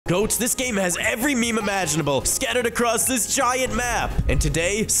Goats, this game has every meme imaginable scattered across this giant map. And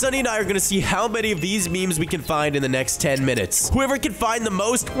today, Sunny and I are gonna see how many of these memes we can find in the next 10 minutes. Whoever can find the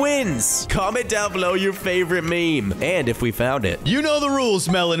most wins. Comment down below your favorite meme and if we found it. You know the rules,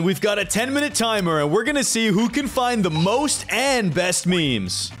 Melon. We've got a 10-minute timer and we're gonna see who can find the most and best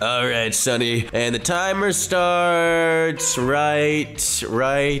memes. All right, Sunny. And the timer starts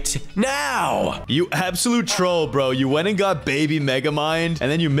right now. You absolute troll, bro. You went and got baby Megamind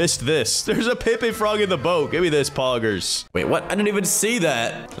and then you missed this. There's a Pepe frog in the boat. Give me this, poggers. Wait, what? I didn't even see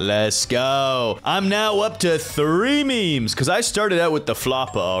that. Let's go. I'm now up to 3 memes because I started out with the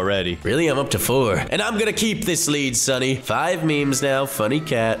floppa already. Really? I'm up to 4. And I'm gonna keep this lead, Sunny. 5 memes now. Funny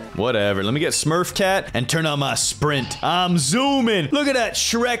cat. Whatever. Let me get Smurf Cat and turn on my sprint. I'm zooming. Look at that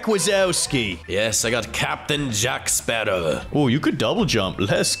Shrek Wazowski. Yes, I got Captain Jack Sparrow. Oh, you could double jump.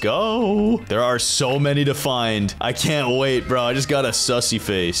 Let's go. There are so many to find. I can't wait, bro. I just got a sussy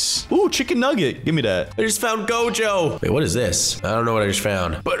face. Ooh, chicken nugget. Give me that. I just found Gojo. Wait, what is this? I don't know what I just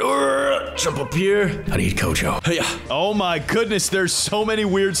found. But jump up here. I need Gojo. Yeah. Oh my goodness, there's so many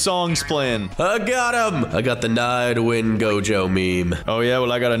weird songs playing. I got him. I got the Nidewin Gojo meme. Oh yeah,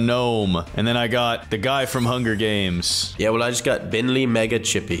 well I got a gnome. And then I got the guy from Hunger Games. Yeah, well I just got Binley Mega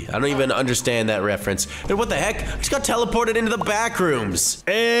Chippy. I don't even understand that reference. And what the heck? I just got teleported into the back rooms.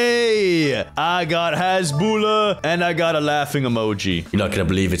 Hey, I got Hasbula and I got a laughing emoji. You're not gonna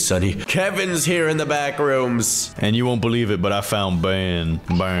believe it, Sonny. Kevin's here in the back rooms. And you won't believe it, but I found Ben.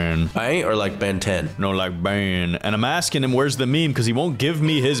 I ain't, or like Ben 10? No, like Ben. And I'm asking him where's the meme because he won't give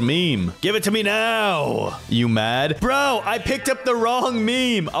me his meme. Give it to me now. You mad? Bro, I picked up the wrong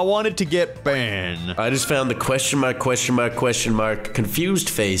meme. I wanted to get Ben. I just found the question mark, confused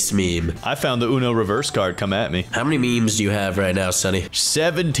face meme. I found the Uno reverse card. Come at me. How many memes do you have right now, Sonny?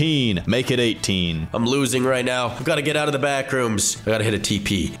 17. Make it 18. I'm losing right now. I've got to get out of the back rooms. I gotta hit a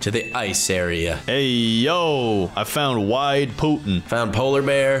TP to the ice area. Hey, yo. I found Wide Putin. Found Polar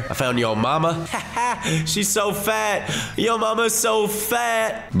Bear. I found Yo Mama. She's so fat. Yo Mama's so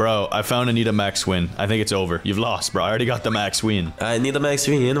fat. Bro, I found Anita Max win. I think it's over. You've lost, bro. I already got the max win. I need the max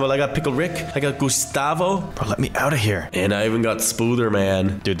win. Well, I got Pickle Rick. I got Gustavo. Bro, let me out of here. And I even got Spoother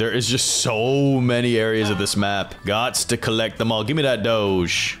Man. Dude, there is just so many areas of this map. Gots to collect them all. Give me that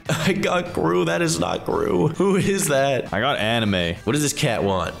Doge. I got Gru. That is not Gru. Who is that? I got Anime. What does this cat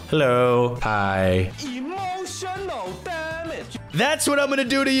want? Hello. Hi. Emotional damage. That's what I'm gonna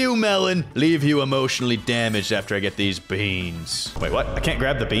do to you, Melon. Leave you emotionally damaged after I get these beans. Wait, what? I can't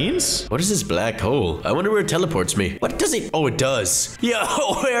grab the beans? What is this black hole? I wonder where it teleports me. What does it? Oh, it does. Yo,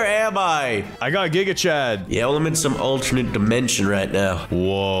 where am I? I got Giga Chad. Yeah, well, I'm in some alternate dimension right now.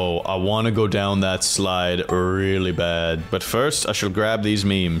 Whoa, I want to go down that slide really bad. But first, I shall grab these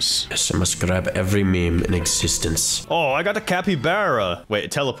memes. Yes, I must grab every meme in existence. Oh, I got a capybara. Wait,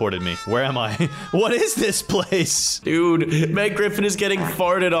 it teleported me. Where am I? What is this place? Dude, Meg Griffin is getting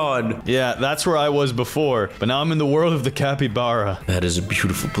farted on. Yeah, that's where I was before. But now I'm in the world of the capybara. That is a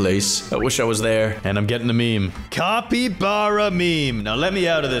beautiful place. I wish I was there. And I'm getting a meme. Capybara meme. Now let me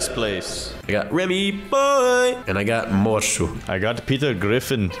out of this place. I got Remy Boy. And I got Morshu. I got Peter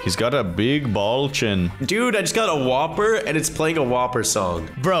Griffin. He's got a big ball chin. Dude, I just got a Whopper and it's playing a Whopper song.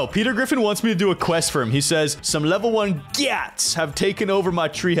 Bro, Peter Griffin wants me to do a quest for him. He says, some level 1 gats have taken over my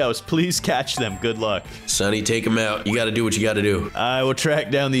treehouse. Please catch them. Good luck. Sonny, take him out. You gotta do what you gotta do. I will track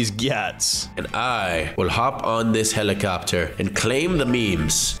down these gats. And I will hop on this helicopter and claim the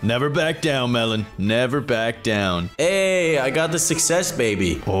memes. Never back down, Melon. Never back down. Hey, I got the success,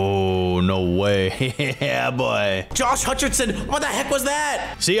 baby. Oh, no way. Yeah, boy. Josh Hutcherson, what the heck was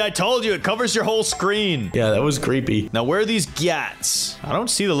that? See, I told you, it covers your whole screen. Yeah, that was creepy. Now, where are these gats? I don't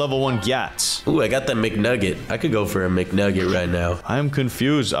see the level 1 gats. Ooh, I got the McNugget. I could go for a McNugget right now. I'm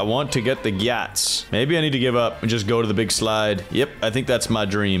confused. I want to get the gats. Maybe I need to give up and just go to the big slide. Yep, I think that's my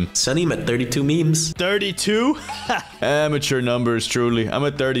dream. Sonny, I'm at 32 memes. 32? Amateur numbers, truly. I'm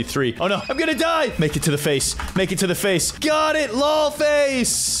at 33. Oh no, I'm gonna die! Make it to the face. Make it to the face. Got it, lol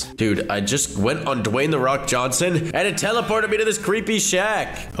face! Dude, I just went on Dwayne The Rock Johnson and it teleported me to this creepy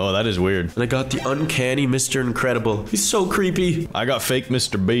shack. Oh, that is weird. And I got the uncanny Mr. Incredible. He's so creepy. I got fake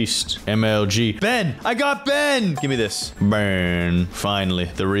Mr. Beast. MLG. Ben! I got Ben! Give me this. Ben. Finally,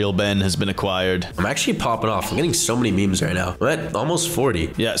 the real Ben has been acquired. I'm actually popping off. I'm getting so many memes right now. I'm at almost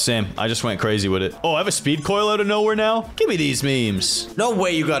 40. Yeah, same. I just went crazy with it. Oh, I have a speed coil out of nowhere now? Give me these memes. No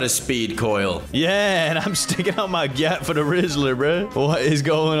way you got a speed coil. Yeah, and I'm sticking out my gat for the Rizzler, bro. What What is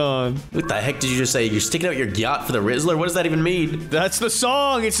going on? What the heck did you just say? You're sticking out your yacht for the Rizzler? What does that even mean? That's the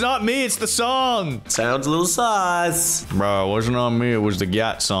song. It's not me. It's the song. Sounds a little sus. Bro, it wasn't on me. It was the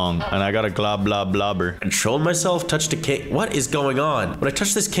Gat song. And I got a glob blob blobber. Controlled myself, touched a king. What is going on? When I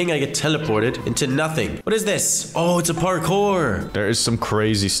touch this king, I get teleported into nothing. What is this? Oh, it's a parkour. There is some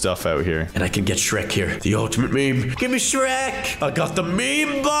crazy stuff out here. And I can get Shrek here. The ultimate meme. Give me Shrek. I got the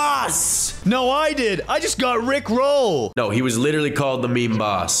meme boss. No, I did. I just got Rick Roll. No, he was literally called the meme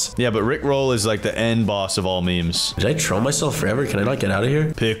boss. Yeah, but Rick Roll is like the end boss of all memes. Did I troll myself forever? Can I not get out of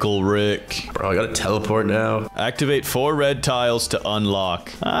here? Pickle Rick. Bro, I gotta teleport now. Activate 4 red tiles to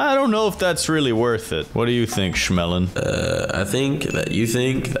unlock. I don't know if that's really worth it. What do you think, Schmelon? I think that you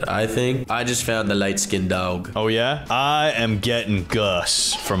think that I think. I just found the light-skinned dog. Oh, yeah? I am getting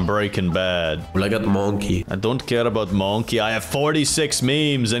Gus from Breaking Bad. Well, I got the monkey. I don't care about Monkey. I have 46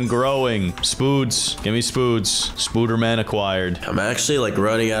 memes and growing. Spoods. Give me Spoods. Spooderman acquired. I'm actually like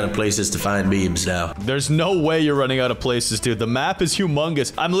running out of places to find memes now. There's no way you're running out of places, dude. The map is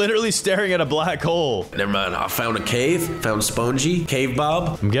humongous. I'm literally staring at a black hole. Never mind. I found a cave. Found Spongy. Cave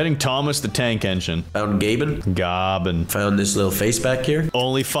Bob. I'm getting Thomas the Tank Engine. Found Gaben. Gobbin. Found this little face back here.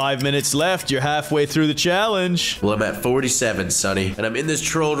 Only 5 minutes left. You're halfway through the challenge. Well, I'm at 47, Sonny. And I'm in this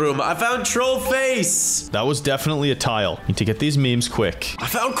troll room. I found Troll Face. That was definitely a tile. Need to get these memes quick. I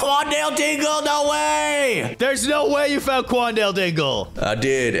found Quandale Dingle. No way. There's no way you found Quandale Dingle. I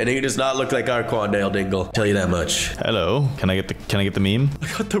did. And he does not look like our Quandale Dingle. Tell you that much. Hello. Can I get the meme? I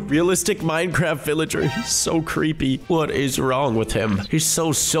got the realistic Minecraft villager. He's so creepy. What is wrong with him? He's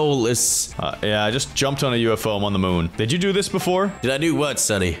so soulless. Yeah, I just jumped on a UFO. I'm on the moon. Did you do this before? Did I do what,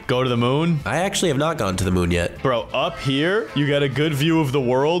 Sonny? Go to the moon? I actually have not gone to the moon yet. Bro, up here, you get a good view of the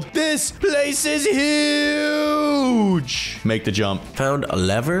world. This place is huge. Make the jump. Found a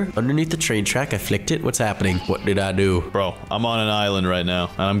lever underneath the train track. I flicked it. What's happening? What did I do? Bro, I'm on an island right now,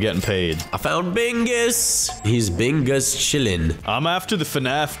 and I'm getting paid. I found Bingus. He's Bingus chillin'. I'm after the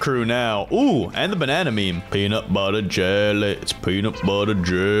FNAF crew now. Ooh, and the banana meme. Peanut butter jelly. It's peanut butter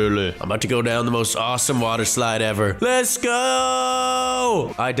jelly. I'm about to go down the most awesome water slide ever. Let's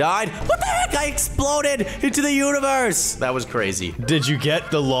go. I died. What the heck? I exploded into the universe. That was crazy. Did you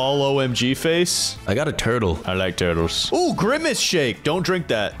get the lol OMG face? I got a turtle. I like turtles. Ooh, Grimace shake. Don't drink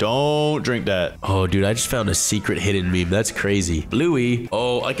that. Don't drink that. Oh, dude, I just found a secret hidden meme. That's crazy. Bluey.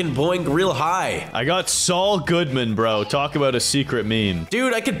 Oh, I can boing real high. I got Saul Goodman, bro. Talk about a secret meme.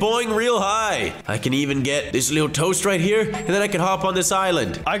 Dude, I can boing real high. I can even get this little toast right here, and then I can hop on this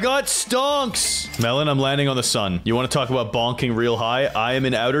island. I got Stonks. Melon, I'm landing on the sun. You want to talk about bonking real high? I am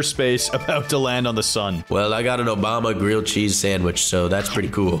in outer space about to land on the sun. Well, I got an Obama grilled cheese sandwich, so that's pretty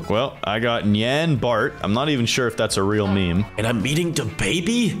cool. Well, I got Nyan Bart. I'm not even sure if that's a real meme. And I'm meeting the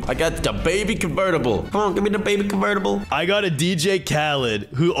baby? I got the baby convertible. Come on, give me the baby convertible. I got a DJ Khaled,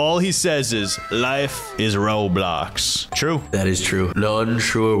 who all he says is, life is Roblox. True. That is true. No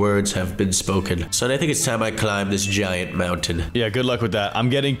untruer words have been spoken. Son, I think it's time I climb this giant mountain. Yeah, good luck with that. I'm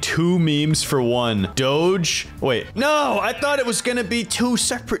getting 2 memes for 1. Doge. Wait, no, I thought it was gonna be 2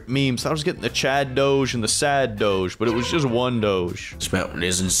 separate memes. I was getting the Chad Doge and the Sad Doge, but it was just 1 Doge. This mountain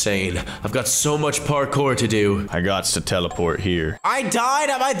is insane. I've got so much parkour to do. I got to teleport here. I died?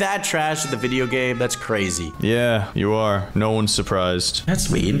 Am I that trash at the video game? That's crazy. Yeah, you are. No one's surprised. That's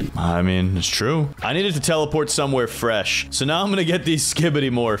mean. I mean, it's true. I needed to teleport somewhere fresh. So now I'm gonna get these skibbity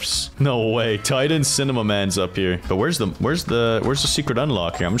morphs. No way. Titan Cinema Man's up here. But where's the secret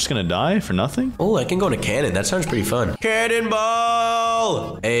unlock here? I'm just gonna die for nothing? Oh, I can go in a cannon. That sounds pretty fun.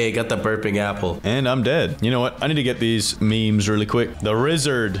 Cannonball! Hey, got the burping apple. And I'm dead. You know what? I need to get these memes really quick. The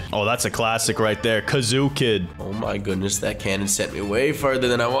Rizzard. Oh, that's a classic right there. Kazoo Kid. Oh my goodness, that cannon sent me way further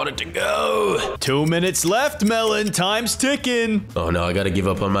than I wanted to go. 2 minutes left, Melon. Time's ticking. Oh no, I gotta give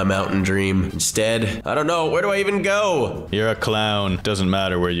up on my mountain dream. Instead, I don't know. Where do I even go? You're a clown. Doesn't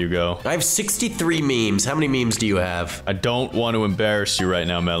matter where you go. I have 63 memes. How many memes do you have? I don't want to embarrass you right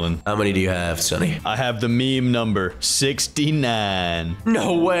now, Melon. How many do you have, Sonny? I have the meme number 69.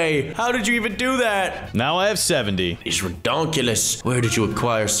 No way. How did you even do that? Now I have 70. It's redonkulous. Where did you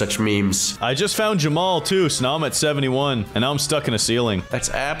acquire such memes? I just found Jamal too, so now I'm at 71. And now I'm stuck in a ceiling. That's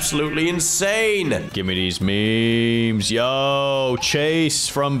absolutely insane. Give me these memes. Yo, Chase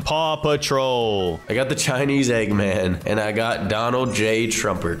from Paw Patrol. I got the Chinese Eggman, and I got Donald J.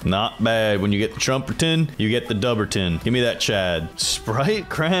 Trumpert. Not bad. When you get the Trumperton, you get the Dubberton. Give me that Chad. Sprite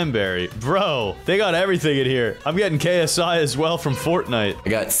Cranberry. Bro, they got everything in here. I'm getting KSI as well from Fortnite. I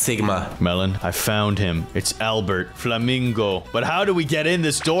got Sigma. Melon, I found him. It's Albert Flamingo. But how do we get in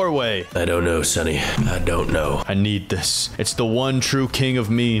this doorway? I don't know, Sonny. I don't know. I need this. It's the one true king of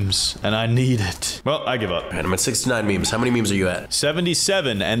memes, and I need it. Well, I give up. All right, I'm at 69 memes. How many many memes are you at?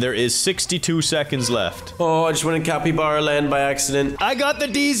 77, and there is 62 seconds left. Oh, I just went in Capybara land by accident. I got the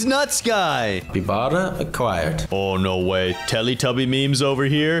D's nuts guy. Capybara acquired. Oh, no way. Teletubby memes over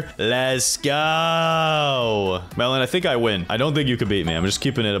here. Let's go. Melon, I think I win. I don't think you can beat me. I'm just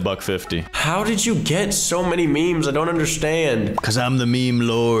keeping it $1.50. How did you get so many memes? I don't understand. Because I'm the meme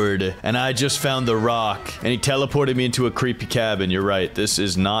lord, and I just found the rock, and he teleported me into a creepy cabin. You're right. This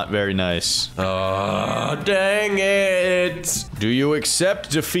is not very nice. Oh, dang it. Do you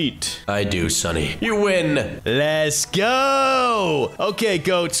accept defeat? I do, Sonny. You win. Let's go. Okay,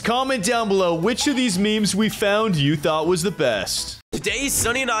 goats, comment down below which of these memes we found you thought was the best. Today,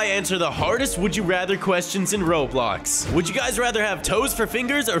 Sonny and I answer the hardest would you rather questions in Roblox. Would you guys rather have toes for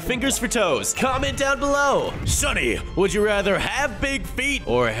fingers or fingers for toes? Comment down below. Sonny, would you rather have big feet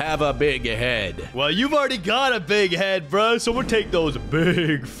or have a big head? Well, you've already got a big head, bro, so we'll take those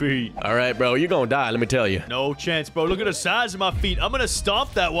big feet. All right, bro, you're gonna die, let me tell you. No chance, bro. Look at the size of my feet. I'm gonna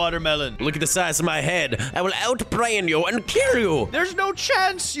stomp that watermelon. Look at the size of my head. I will outbrain you and kill you. There's no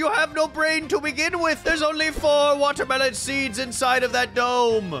chance. You have no brain to begin with. There's only 4 watermelon seeds inside of that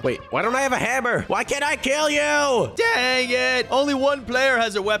dome. Wait, why don't I have a hammer? Why can't I kill you? Dang it. Only one player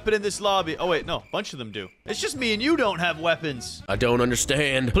has a weapon in this lobby. Oh, wait, no. A bunch of them do. It's just me and you don't have weapons. I don't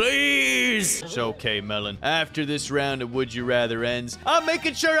understand. Please. It's okay, Melon. After this round of Would You Rather ends, I'm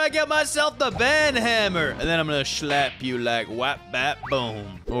making sure I get myself the van hammer. And then I'm gonna slap you like whap bap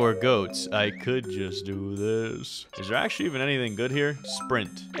boom. Or goats, I could just do this. Is there actually even anything good here?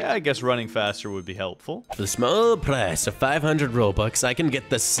 Sprint. Yeah, I guess running faster would be helpful. For the small price of 500 Robux, I can get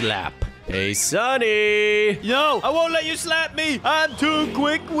the slap. Hey, Sonny! No, I won't let you slap me. I'm too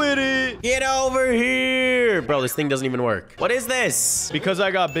quick with it. Get over here! Bro, this thing doesn't even work. What is this? Because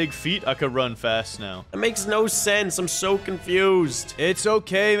I got big feet, I could run fast now. That makes no sense. I'm so confused. It's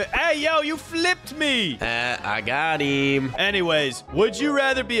okay. Hey, yo, you flipped me. I got him. Anyways, would you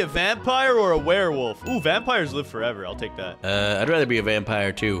rather be a vampire or a werewolf? Ooh, vampires live forever. I'll take that. I'd rather be a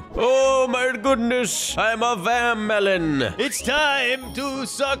vampire too. Oh my goodness, I'm a melon. It's time to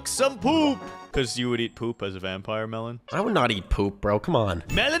suck some poop. Because you would eat poop as a vampire, Melon? I would not eat poop, bro. Come on.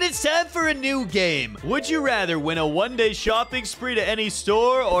 Melon, it's time for a new game. Would you rather win a one-day shopping spree to any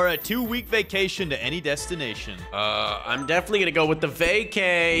store or a 2-week vacation to any destination? I'm definitely gonna go with the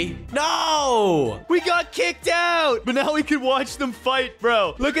vacay. No! We got kicked out! But now we can watch them fight,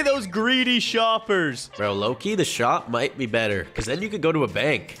 bro. Look at those greedy shoppers. Bro, low-key, the shop might be better. Because then you could go to a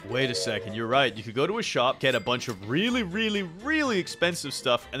bank. Wait a second. You're right. You could go to a shop, get a bunch of really expensive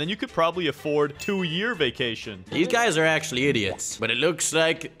stuff, and then you could probably afford 2-year vacation. These guys are actually idiots. But it looks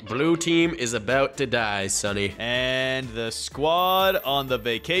like blue team is about to die, Sonny. And the squad on the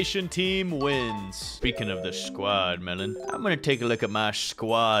vacation team wins. Speaking of the squad, Melon, I'm gonna take a look at my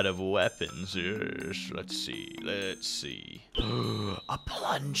squad of weapons. Yes, let's see. A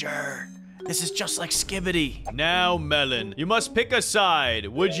plunger. This is just like Skibbity. Now, Melon, you must pick a side.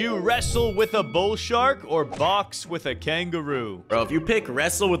 Would you wrestle with a bull shark or box with a kangaroo? Bro, if you pick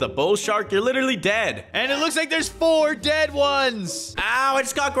wrestle with a bull shark, you're literally dead. And it looks like there's 4 dead ones. Ow, I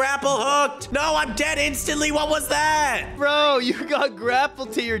just got grapple hooked. No, I'm dead instantly. What was that? Bro, you got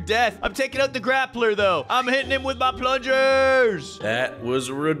grappled to your death. I'm taking out the grappler, though. I'm hitting him with my plungers. That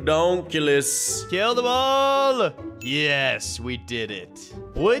was redonkulous. Kill them all. Yes, we did it.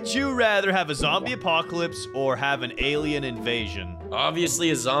 Would you rather have a zombie apocalypse or have an alien invasion? Obviously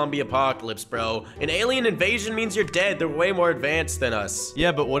a zombie apocalypse, bro. An alien invasion means you're dead. They're way more advanced than us.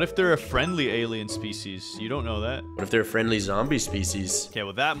 Yeah, but what if they're a friendly alien species? You don't know that. What if they're a friendly zombie species? Okay,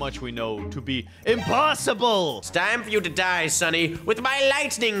 well, that much we know to be impossible. It's time for you to die, Sonny, with my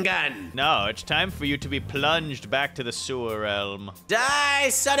lightning gun. No, it's time for you to be plunged back to the sewer realm. Die,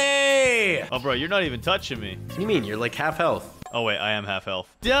 Sonny! Oh, bro, you're not even touching me. What do you mean? You're like half health. Oh, wait, I am half health.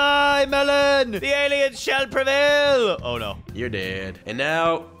 Die, Melon! The aliens shall prevail! Oh, no. You're dead. And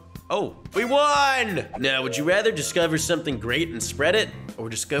now... Oh, we won! Now, would you rather discover something great and spread it, or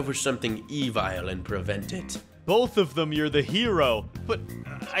discover something evil and prevent it? Both of them, you're the hero. But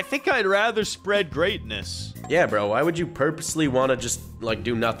I think I'd rather spread greatness. Yeah, bro, why would you purposely want to just, like,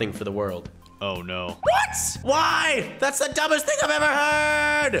 do nothing for the world? Oh, no. What? Why? That's the dumbest thing I've ever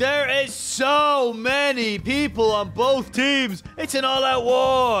heard! There is so many people on both teams. It's an all-out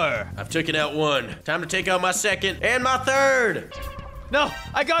war. I've taken out one. Time to take out my second and my third. No,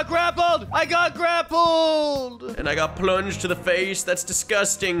 I got grappled! I got grappled! And I got plunged to the face. That's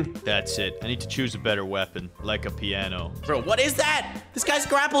disgusting. That's it. I need to choose a better weapon, like a piano. Bro, what is that? This guy's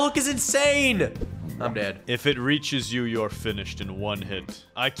grapple hook is insane. I'm dead. If it reaches you, you're finished in one hit.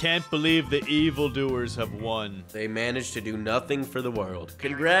 I can't believe the evildoers have won. They managed to do nothing for the world.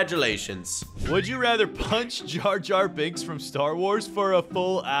 Congratulations. Would you rather punch Jar Jar Binks from Star Wars for a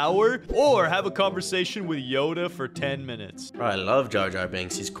full hour or have a conversation with Yoda for 10 minutes? Bro, I love Jar Jar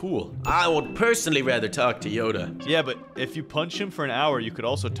Binks. He's cool. I would personally rather talk to Yoda. Yeah, but if you punch him for an hour, you could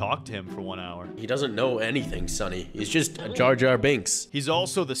also talk to him for 1 hour. He doesn't know anything, Sonny. He's just a Jar Jar Binks. He's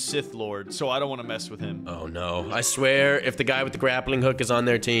also the Sith Lord, so I don't want to mess with him. Oh no. I swear, if the guy with the grappling hook is on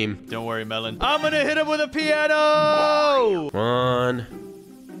their team. Don't worry, Melon. I'm gonna hit him with a piano! Come on.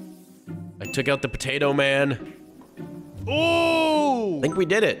 I took out the potato man. Ooh! I think we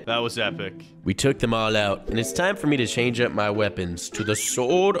did it. That was epic. We took them all out, and it's time for me to change up my weapons to the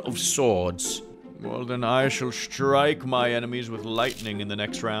Sword of Swords. Well, then I shall strike my enemies with lightning in the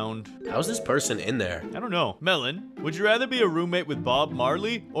next round. How's this person in there? I don't know. Melon, would you rather be a roommate with Bob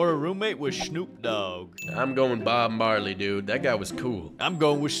Marley or a roommate with Snoop Dogg? I'm going Bob Marley, dude. That guy was cool. I'm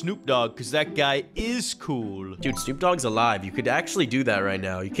going with Snoop Dogg because that guy is cool. Dude, Snoop Dogg's alive. You could actually do that right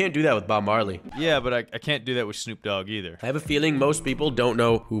now. You can't do that with Bob Marley. Yeah, but I can't do that with Snoop Dogg either. I have a feeling most people don't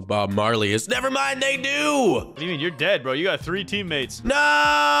know who Bob Marley is. Never mind, they do! What do you mean? You're dead, bro. You got 3 teammates.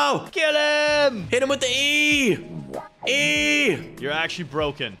 No! Kill him! Hit him with the E! E! You're actually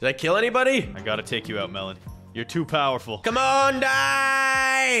broken. Did I kill anybody? I gotta take you out, Melon. You're too powerful. Come on,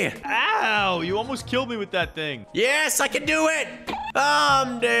 die! Ow! You almost killed me with that thing. Yes, I can do it!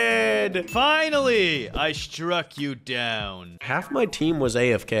 I'm dead! Finally! I struck you down. Half my team was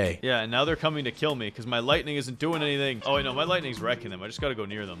AFK. Yeah, and now they're coming to kill me because my lightning isn't doing anything. Oh, wait, no, my lightning's wrecking them. I just gotta go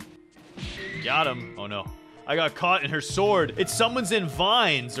near them. Got him. Oh, no. I got caught in her sword. It's someone's in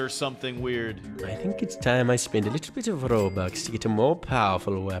vines or something weird. I think it's time I spend a little bit of Robux to get a more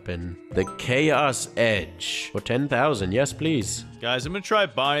powerful weapon. The Chaos Edge. For 10,000, yes please. Guys, I'm gonna try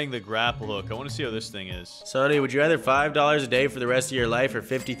buying the grapple hook. I wanna see how this thing is. Sonny, would you rather $5 a day for the rest of your life or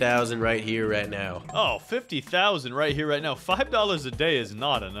 50,000 right here, right now? Oh, 50,000 right here, right now. $5 a day is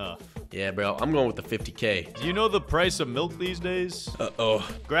not enough. Yeah, bro, I'm going with the 50K. Do you know the price of milk these days? Uh-oh.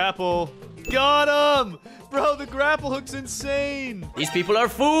 Grapple. Got him! Bro, the grapple hook's insane. These people are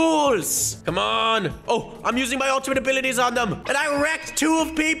fools! Come on! Oh, I'm using my ultimate abilities on them! And I wrecked 2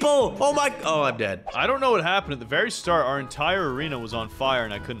 of people! Oh my... Oh, I'm dead. I don't know what happened. At the very start, our entire arena was on fire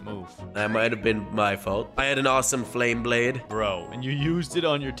and I couldn't move. That might have been my fault. I had an awesome flame blade. Bro, and you used it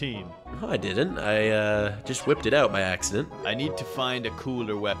on your team. No, I didn't. I, just whipped it out by accident. I need to find a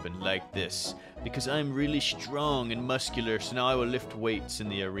cooler weapon like this. Because I'm really strong and muscular, so now I will lift weights in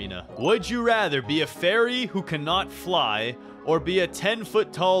the arena. Would you rather be a fairy who cannot fly, or be a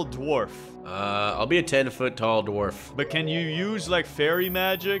 10-foot tall dwarf? I'll be a 10-foot tall dwarf. But can you use, like, fairy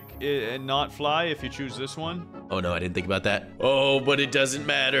magic and not fly if you choose this one? Oh, no, I didn't think about that. Oh, but it doesn't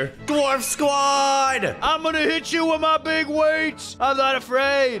matter. Dwarf Squad! I'm gonna hit you with my big weights! I'm not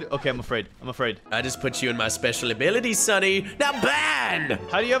afraid! Okay, I'm afraid. I'm afraid. I just put you in my special ability, Sonny. Now ban!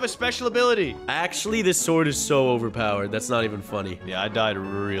 How do you have a special ability? Actually, this sword is so overpowered. That's not even funny. Yeah, I died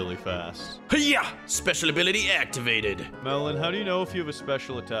really fast. Hiya! Special ability activated. Melon, how do you know if you have a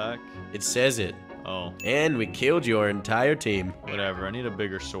special attack? It says it. Oh. And we killed your entire team. Whatever, I need a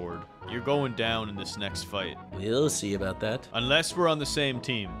bigger sword. You're going down in this next fight. We'll see about that. Unless we're on the same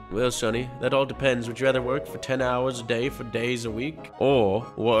team. Well, Sonny, that all depends. Would you rather work for 10 hours a day for days a week? Or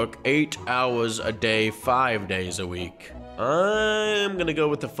work 8 hours a day, 5 days a week? I'm gonna go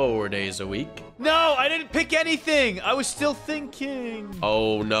with the 4 days a week. No, I didn't pick anything. I was still thinking.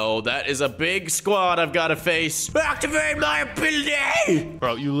 Oh no, that is a big squad I've got to face. Activate my ability!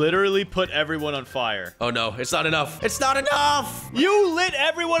 Bro, you literally put everyone on fire. Oh no, it's not enough. It's not enough! You lit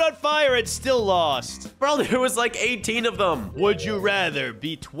everyone on fire and still lost. Bro, there was like 18 of them. Would you rather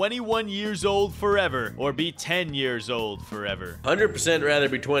be 21 years old forever or be 10 years old forever? 100% rather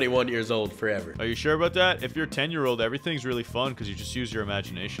be 21 years old forever. Are you sure about that? If you're 10-year-old, everything's really fun because you just use your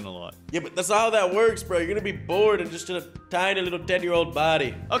imagination a lot. Yeah, but that's not how that works, bro. You're gonna be bored and just in a tiny little 10-year-old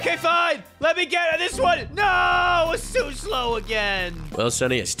body. Okay, fine. Let me get this one. No, it's too slow again. Well,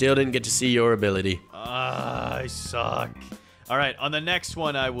 Sonny, I still didn't get to see your ability. I suck. All right, on the next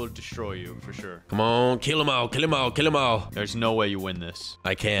one, I will destroy you for sure. Come on, kill them all, kill them all, kill them all. There's no way you win this.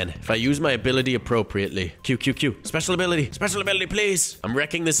 I can, if I use my ability appropriately. Q, Q, Q. Special ability, please. I'm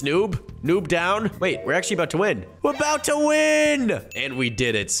wrecking this noob. Noob down. Wait, we're actually about to win. We're about to win! And we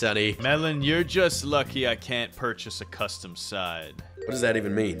did it, Sonny. Melon, you're just lucky I can't purchase a custom side. What does that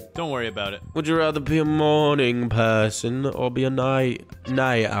even mean? Don't worry about it. Would you rather be a morning person or be a night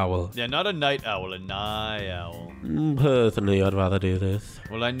owl? Yeah, not a night owl, a night owl. Personally, I'd rather do this.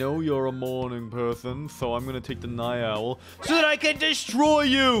 Well, I know you're a morning person, so I'm gonna take the night owl so that I can destroy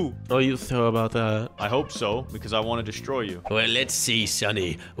you. Are you sure about that? I hope so, because I want to destroy you. Well, let's see,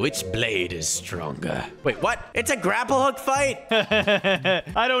 Sonny. Which blade is stronger? Wait, what? It's a grapple hook fight?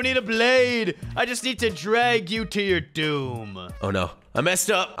 I don't need a blade. I just need to drag you to your doom. Oh, no. I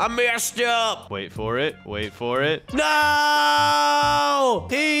messed up. I messed up. Wait for it. Wait for it. No!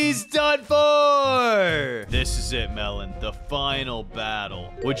 He's done for! This is it, Melon. The final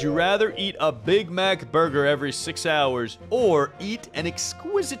battle. Would you rather eat a Big Mac burger every 6 hours or eat an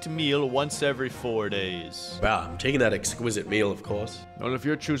exquisite meal once every 4 days? Wow, I'm taking that exquisite meal, of course. Well, if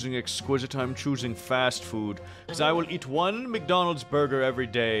you're choosing exquisite, I'm choosing fast food. Because I will eat one McDonald's burger every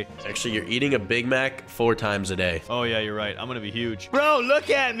day. Actually, you're eating a Big Mac 4 times a day. Oh, yeah, you're right. I'm gonna be huge. Bro, look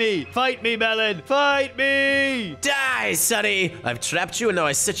at me! Fight me, Melon! Fight me! Die, Sonny! I've trapped you and now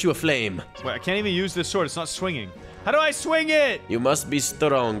I set you aflame. Wait, I can't even use this sword. It's not swinging. How do I swing it? You must be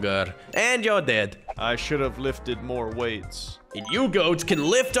stronger. And you're dead. I should have lifted more weights. And you goats can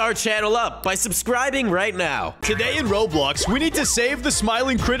lift our channel up by subscribing right now. Today in Roblox, we need to save the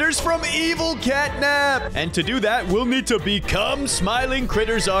smiling critters from evil catnap. And to do that, we'll need to become smiling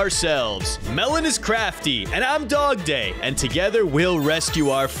critters ourselves. Melon is crafty, and I'm Dog Day. And together, we'll rescue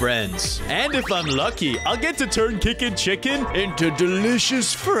our friends. And if I'm lucky, I'll get to turn Kickin' Chicken into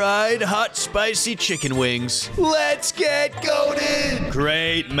delicious fried hot spicy chicken wings. Let's get going!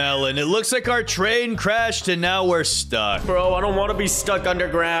 Great, Melon. It looks like our train crashed and now we're stuck. Bro, I don't want to be stuck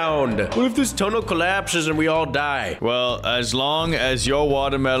underground. What if this tunnel collapses and we all die? Well, as long as your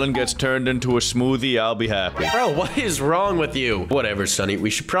watermelon gets turned into a smoothie, I'll be happy. Bro, what is wrong with you? Whatever, Sonny.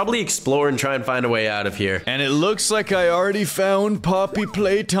 We should probably explore and try and find a way out of here. And it looks like I already found Poppy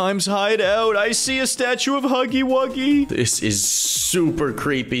Playtime's hideout. I see a statue of Huggy Wuggy. This is super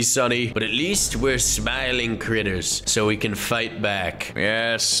creepy, Sonny. But at least we're smiling critters, so we can fight back.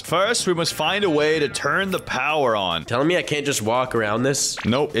 Yes. First, we must find a way to turn the power on. Telling me I can't just walk around this?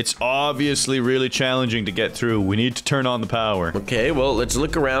 Nope. It's obviously really challenging to get through. We need to turn on the power. Okay, well, let's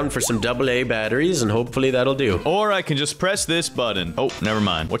look around for some AA batteries, and hopefully that'll do. Or I can just press this button. Oh, never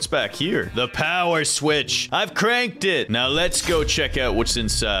mind. What's back here? The power switch. I've cranked it. Now let's go check out what's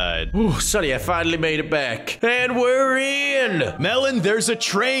inside. Ooh, Sonny, I finally made it back. And we're in! Melon, there's a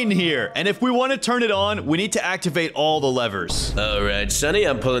train here. And if we want to turn it on, we need to activate all the levers. All right, Sonny,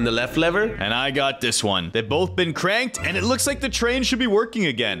 I'm pulling the left lever. And I got this one. They've both been cranked, and it looks like the train should be working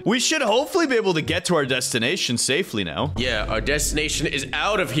again. We should hopefully be able to get to our destination safely now. Yeah, our destination is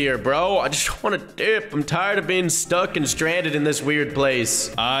out of here, bro. I just want to dip. I'm tired of being stuck and stranded in this weird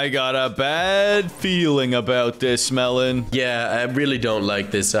place. I got a bad feeling about this, Melon. Yeah, I really don't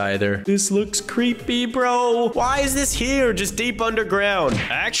like this either. This looks creepy, bro. Why is this here, just deep underground?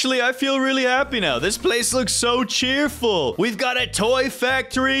 Actually, I feel really happy now. This place looks so cheerful. We've got a toy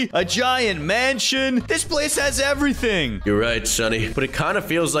factory, a giant mansion. This place has everything. You're right, Sonny, but it kind of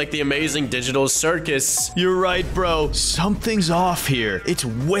feels like the Amazing Digital Circus. You're right, bro. Something's off here. It's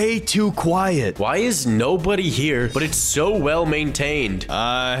way too quiet. Why is nobody here, but it's so well maintained?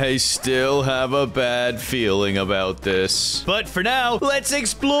 I still have a bad feeling about this. But for now, let's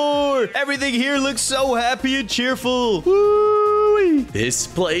explore. Everything here looks so happy and cheerful. Woo! This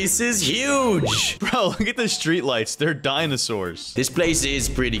place is huge. Bro, look at the streetlights. They're dinosaurs. This place is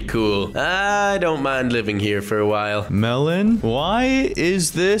pretty cool. I don't mind living here for a while. Melon, why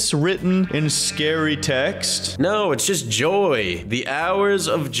is this written in scary text? No, it's just joy. The hours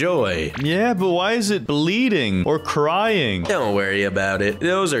of joy. Yeah, but why is it bleeding or crying? Don't worry about it.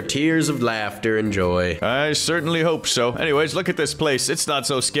 Those are tears of laughter and joy. I certainly hope so. Anyways, look at this place. It's not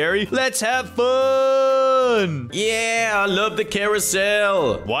so scary. Let's have fun! Yeah, I love the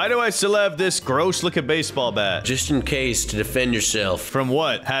carousel. Why do I still have this gross-looking baseball bat? Just in case, to defend yourself. From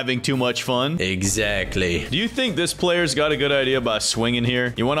what? Having too much fun? Exactly. Do you think this player's got a good idea about swinging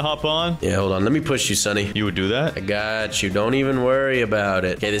here? You want to hop on? Yeah, hold on. Let me push you, Sonny. You would do that? I got you. Don't even worry about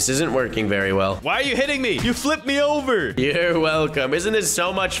it. Okay, this isn't working very well. Why are you hitting me? You flipped me over. You're welcome. Isn't this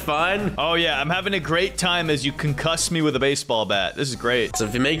so much fun? Oh, yeah. I'm having a great time as you concuss me with a baseball bat. This is great. So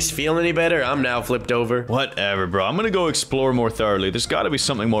if it makes you feel any better, I'm now flipped over. What? Whatever, bro. I'm gonna go explore more thoroughly. There's gotta be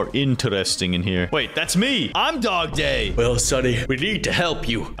something more interesting in here. Wait, that's me. I'm Dog Day. Well, Sonny, we need to help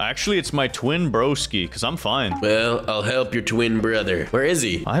you. Actually, it's my twin broski, because I'm fine. Well, I'll help your twin brother. Where is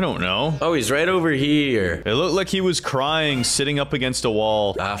he? I don't know. Oh, he's right over here. It looked like he was crying, sitting up against a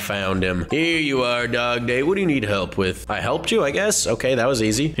wall. I found him. Here you are, Dog Day. What do you need help with? I helped you, I guess. Okay, that was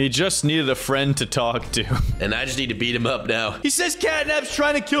easy. He just needed a friend to talk to. And I just need to beat him up now. He says Catnap's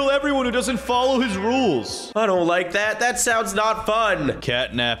trying to kill everyone who doesn't follow his rules. I don't like that. That sounds not fun.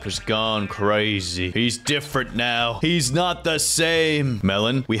 Catnap has gone crazy. He's different now. He's not the same.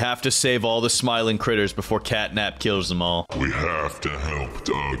 Melon, we have to save all the smiling critters before Catnap kills them all. We have to help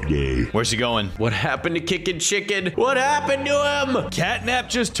Dog Day. Where's he going? What happened to Kickin' Chicken? What happened to him? Catnap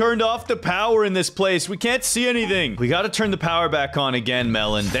just turned off the power in this place. We can't see anything. We gotta turn the power back on again,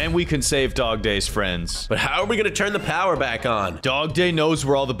 Melon. Then we can save Dog Day's friends. But how are we gonna turn the power back on? Dog Day knows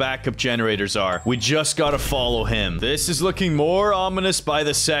where all the backup generators are. We just gotta follow him. This is looking more ominous by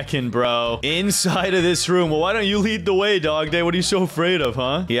the second, bro. Inside of this room. Well, why don't you lead the way, Dog Day? What are you so afraid of,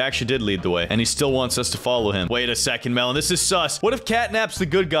 huh? He actually did lead the way, and he still wants us to follow him. Wait a second, Melon. This is sus. What if Catnap's the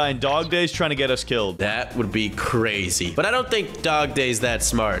good guy and Dog Day's trying to get us killed? That would be crazy. But I don't think Dog Day's that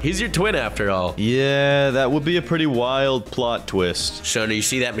smart. He's your twin after all. Yeah, that would be a pretty wild plot twist. Shona, you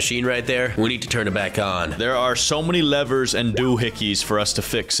see that machine right there? We need to turn it back on. There are so many levers and doohickeys for us to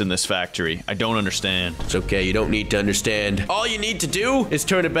fix in this factory. I don't understand. It's okay, you don't need to understand. All you need to do is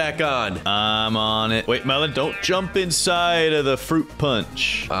turn it back on. I'm on it. Wait, Melon, don't jump inside of the fruit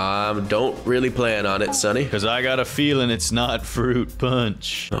punch. Don't really plan on it, Sonny. Because I got a feeling it's not fruit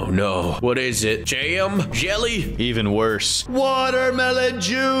punch. Oh no. What is it? Jam? Jelly? Even worse. Watermelon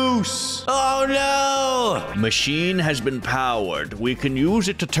juice! Oh no! Machine has been powered. We can use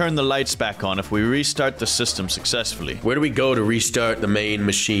it to turn the lights back on if we restart the system successfully. Where do we go to restart the main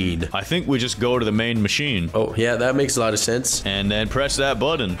machine? I think we just go to the main machine. Oh, yeah, that makes a lot of sense. And then press that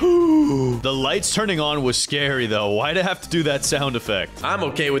button. The lights turning on was scary, though. Why'd I have to do that sound effect? I'm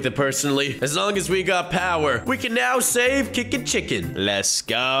okay with it personally. As long as we got power, we can now save Kickin' Chicken. Let's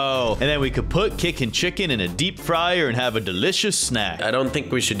go. And then we could put Kickin' Chicken in a deep fryer and have a delicious snack. I don't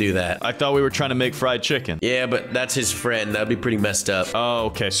think we should do that. I thought we were trying to make fried chicken. Yeah, but that's his friend. That'd be pretty messed up. Oh,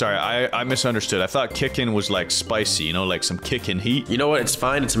 okay. Sorry. I misunderstood. I thought kickin' was like spicy, you know, like some kickin' heat. You know what? It's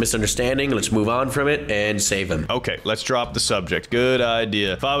fine. It's a misunderstanding. Let's move on from it and save him. Okay, let's drop the subject. Good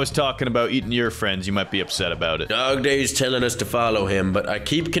idea. If I was talking about eating your friends, you might be upset about it. Dog Day's telling us to follow him, but I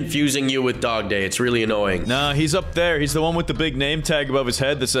keep confusing you with Dog Day. It's really annoying. Nah, he's up there. He's the one with the big name tag above his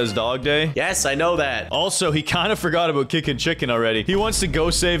head that says Dog Day. Yes, I know that. Also, he kind of forgot about Kickin' Chicken already. He wants to go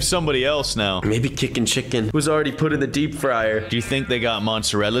save somebody else now. Maybe Kickin' Chicken was already put in the deep fryer. Do you think they got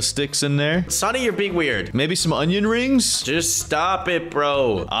mozzarella sticks in there? Sonny, you're being weird. Maybe some onion rings? Just stop it,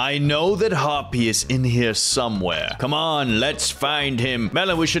 bro. I know that Hoppy is in here somewhere. Come on, let's find him.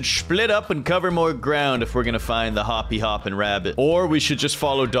 Melon, we should split up and cover more ground if we're gonna find the Hoppy Hoppin' Rabbit. Or we should just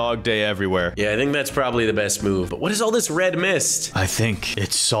follow Dog Day everywhere. Yeah, I think that's probably the best move. But what is all this red mist? I think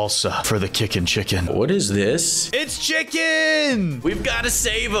it's salsa for the Kickin' Chicken. What is this? It's chicken! We've got to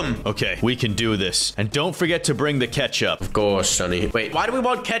save him. Okay, we can do this. And don't forget to bring the ketchup. Of course, Sonny. Wait, why do we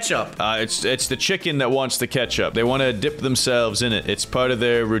want ketchup? It's the chicken that wants the ketchup. They want to dip themselves in it. It's part of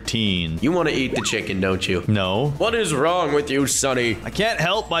their routine. You want to eat the chicken, don't you? No. What is wrong with you, Sonny? I can't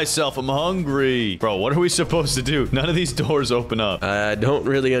help myself. I'm hungry. Bro, what are we supposed to do? None of these doors open up. I don't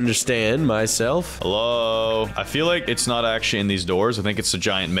really understand myself. Hello? I feel like it's not actually in these doors. I think it's a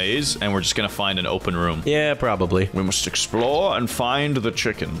giant maze, and we're just gonna find an open room. Yeah, probably. We must explore and find the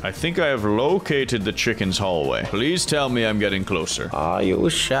chicken. I think I have located the chicken's hallway. Please tell me I'm getting closer. Are you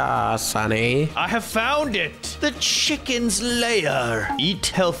sure, Sonny? I have found it! The chicken's lair. Eat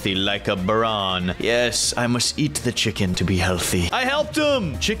healthy like a baron. Yes, I must eat the chicken to be healthy. I helped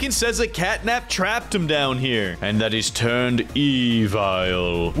him! Chicken says a catnap trapped him down here, and that he's turned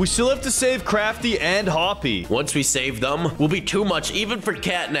evil. We still have to save Crafty and Hoppy. Once we save them, we'll be too much even for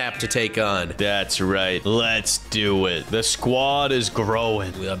Catnap to take on. That's right. Let's do it. The squad is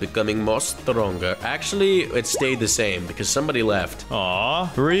growing. We are becoming more stronger. Actually, it stayed the same because somebody left.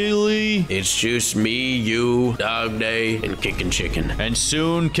 Aw, really? It's just me, you, Dog Day, and Kickin' Chicken. And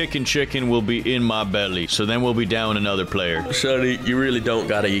soon, Kickin' Chicken will be in my belly, so then we'll be down another player. Sonny, you really don't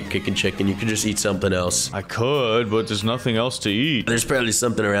gotta eat Kickin' Chicken. You could just eat something else. I could, but there's nothing else to eat. There's probably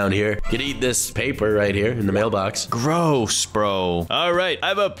something around here. You could eat this paper right here in the mailbox. Gross, bro. All right, I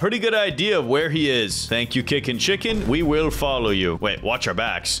have a pretty good idea of where he is. Thank you, Kickin' Chicken. We will follow you. Wait, watch our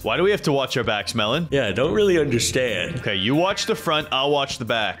backs. Why do we have to watch our backs, Melon? Yeah, I don't really understand. Okay, you watch the front, I'll watch the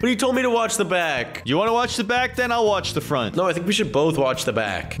back. But you told me to watch the back. You want to watch the back? Then I'll watch the front. No, I think we should both watch the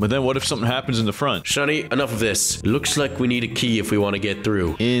back. But then what if something happens happens in the front. Sonny, enough of this. Looks like we need a key if we want to get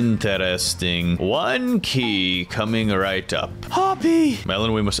through. Interesting. One key coming right up. Hoppy!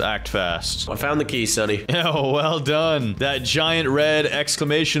 Melon, we must act fast. I found the key, Sonny. Oh, well done. That giant red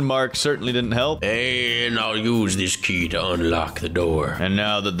exclamation mark certainly didn't help. And I'll use this key to unlock the door. And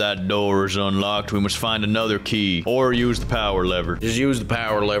now that that door is unlocked, we must find another key. Or use the power lever. Just use the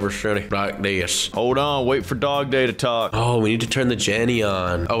power lever, Sonny. Like this. Hold on, wait for Dog Day to talk. Oh, we need to turn the Jenny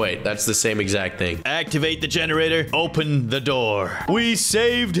on. Oh, wait, that's the same exact thing. Activate the generator. Open the door. We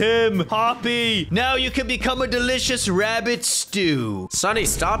saved him. Hoppy, now you can become a delicious rabbit stew. Sonny,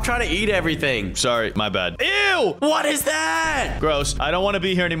 stop trying to eat everything. Sorry, my bad. Ew! What is that? Gross. I don't want to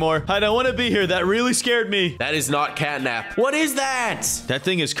be here anymore. I don't want to be here. That really scared me. That is not catnap. What is that? That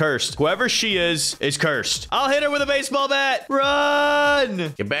thing is cursed. Whoever she is cursed. I'll hit her with a baseball bat.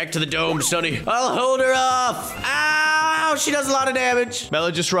 Run! Get back to the dome, Sonny. I'll hold her off. Ow! She does a lot of damage.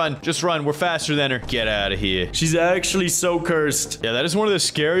 Melon, just run. Just run. We're faster than her. Get out of here. She's actually so cursed. Yeah, that is one of the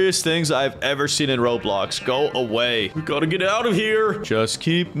scariest things I've ever seen in Roblox. Go away. We gotta get out of here. Just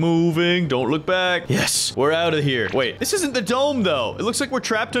keep moving. Don't look back. Yes, we're out of here. Wait, this isn't the dome, though. It looks like we're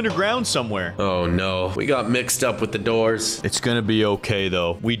trapped underground somewhere. Oh, no. We got mixed up with the doors. It's gonna be okay,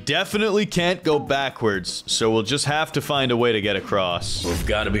 though. We definitely can't go backwards, so we'll just have to find a way to get across. We've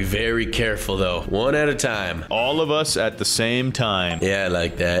got to be very careful, though. One at a time. All of us at the same time. Yeah, I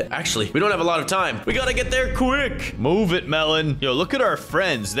like that. Actually, we don't have a lot of time. We gotta get there quick. Move it, Melon. Yo, look at our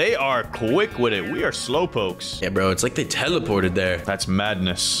friends. They are quick with it. We are slowpokes. Yeah, bro, it's like they teleported there. That's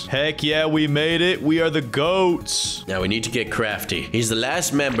madness. Heck yeah, we made it. We are the goats. Now we need to get Crafty. He's the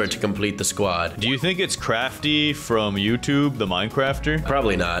last member to complete the squad. Do you think it's Crafty from YouTube, the Minecrafter?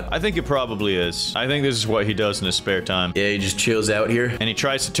 Probably not. I think it probably is. I think this is what he does in his spare time. Yeah, he just chills out here. And he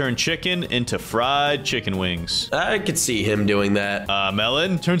tries to turn chicken into fried chicken wings. I could see him doing that.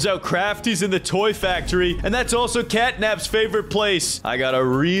 Melon? Turns out Crafty's in the toy factory, and that's also Catnap's favorite place. I got a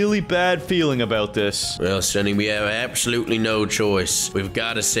really bad feeling about this. Well, Sonny, we have absolutely no choice. We've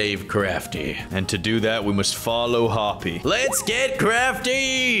got to save Crafty. And to do that, we must follow Hoppy. Let's get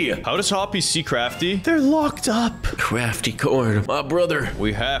Crafty! How does Hoppy see Crafty? They're locked up. Crafty corn, my brother.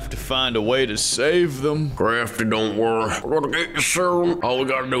 We have to find a way to save them. Crafty, don't worry. We're gonna get you soon. All we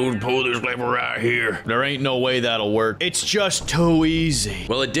gotta do is pull this lever right here. There ain't no way that'll work. It's just too easy.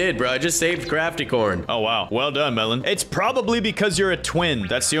 Well, it did, bro. I just saved Crafty corn. Oh, wow. Well done, Melon. It's probably because you're a twin.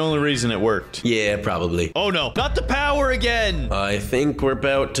 That's the only reason it worked. Yeah, probably. Oh, no. Not the power again. I think we're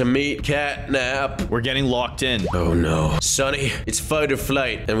about to meet Catnap. We're getting locked in. Oh, no. Sonny, it's fight or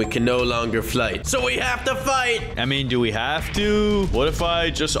flight, and we can no longer fight. So we have to fight. I mean, do we have to? What if I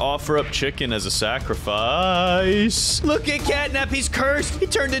just offer up chicken as a sacrifice? Look at Catnap. He's cursed. He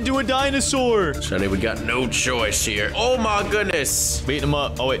turned into a dinosaur. Sonny, we got no choice here. Oh, my goodness. Beat him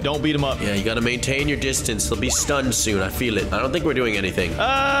up. Oh, wait. Don't beat him up. Yeah, you gotta maintain your distance. He'll be stunned soon. I feel it. I don't think we're doing anything.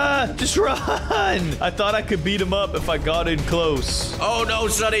 Just run. I thought I could beat him up if I got in close. Oh, no,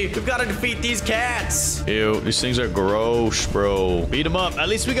 Sonny. We've got to defeat these cats. Ew, these things are gross, bro. Beat him up. At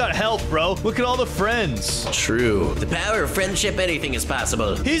least we got help, bro. Look at all the friends. True. The power of friendship, anything is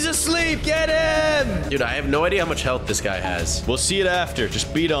possible. He's asleep. Get him. Dude, I have no idea how much health this guy has. We'll see it after.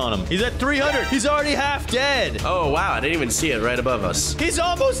 Just beat on him. He's at 300. He's already half dead. Oh, wow. I didn't even see it right above us. He's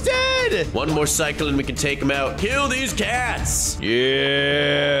almost dead. One more cycle and we can take him out. Kill these cats.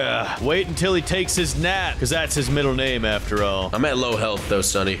 Yeah. Wait until he takes his nap, because that's his middle name after all. I'm at low health though,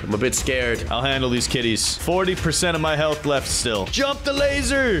 Sonny. I'm a bit scared. I'll handle these kitties. 40% of my health left still. Jump the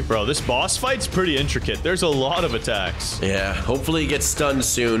laser. Bro, this boss fight's pretty intricate. There's a lot of attacks. Yeah, hopefully he gets stunned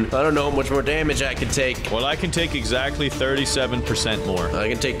soon. I don't know how much more damage I can take. Well, I can take exactly 37% more. I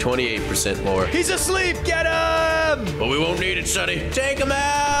can take 28% more. He's asleep. Get him. But we won't need it, Sonny. Take him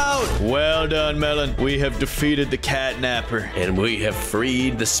out. Well done, Melon. We have defeated the Catnapper. And we have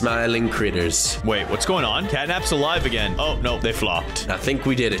freed the smiling critters. Wait, what's going on? Catnap's alive again. Oh, no, they flopped. I think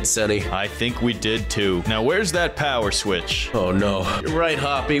we did it, Sonny. I think we did too. Now, where's that power switch? Oh, no. You're right,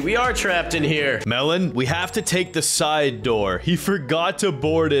 Hoppy. We are trapped in here. Melon, we have to take the side door. He forgot to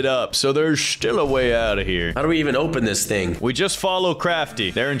board it up, so there's still a way out of here. How do we even open this thing? We just follow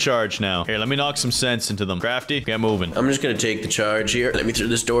Crafty. They're in charge now. Here, let me knock some sense into them. Crafty, get moving. I'm just gonna take the charge here. Let me through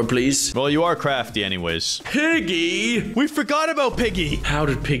this door, please. Well, you are crafty anyways. Piggy! We forgot about Piggy. How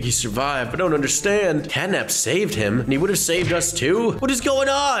did Piggy survive? I don't understand. Catnap saved him, and he would have saved us too? What is going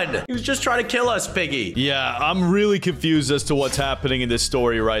on? He was just trying to kill us, Piggy. Yeah, I'm really confused as to what's happening in this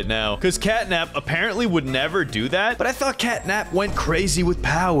story right now. Because Catnap apparently would never do that, but I thought Catnap went crazy with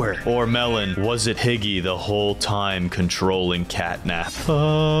power. Or Melon, was it Higgy the whole time controlling Catnap?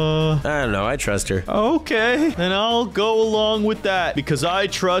 I don't know. I trust her. Okay. Then and I'll go along with that because I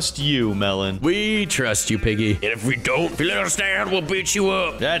trust you, Melon. We trust you, Piggy. And if we don't, if you let us down, we'll beat you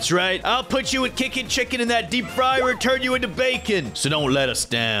up. That's right. I'll put you in kicking chicken in that deep fryer and turn you into bacon. So don't let us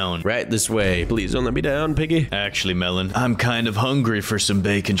down. Right this way. Please don't let me down, Piggy. Actually, Melon, I'm kind of hungry for some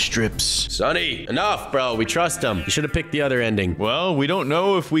bacon strips. Sonny, enough, bro. We trust them. You should have picked the other ending. Well, we don't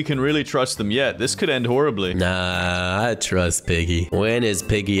know if we can really trust them yet. This could end horribly. Nah, I trust Piggy. When has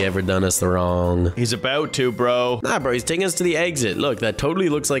Piggy ever done us wrong? He's about to, bro. Nah, bro, he's taking us to the exit. Look, that totally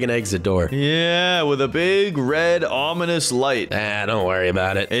looks like an exit door. Yeah, with a big, red, ominous light. Ah, don't worry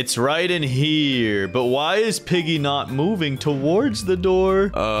about it. It's right in here. But why is Piggy not moving towards the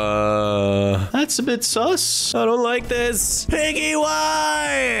door? That's a bit sus. I don't like this. Piggy,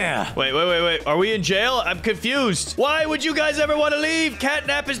 why? Wait. Are we in jail? I'm confused. Why would you guys ever want to leave?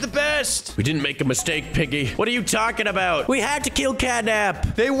 Catnap is the best. We didn't make a mistake, Piggy. What are you talking about? We had to kill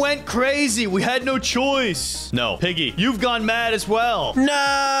Catnap. They went crazy. We had no choice. No, Piggy, you've gone mad as well.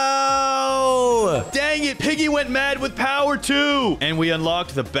 No! Dang it, Piggy went mad with power too. And we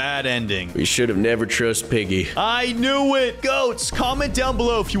unlocked the bad ending. We should have never trust Piggy. I knew it. Goats, comment down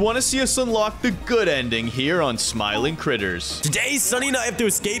below if you want to see us unlock the good ending here on Smiling Critters. Today, Sunny and I have to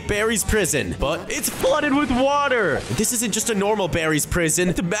escape Barry's prison, but it's flooded with water. This isn't just a normal Barry's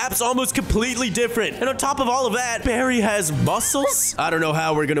prison. The map's almost completely different. And on top of all of that, Barry has muscles? I don't know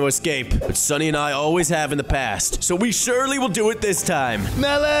how we're gonna escape, but Sunny and I always have in the past, so we surely will do it this time.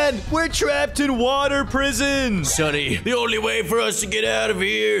 Melon, we're trapped in water prison. Sunny, the only way for us to get out of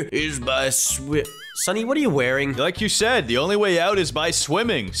here is by Sunny, what are you wearing? Like you said, the only way out is by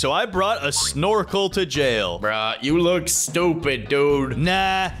swimming, so I brought a snorkel to jail. Bruh, you look stupid, dude.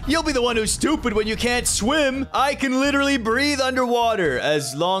 Nah, you'll be the one who's stupid when you can't swim. I can literally breathe underwater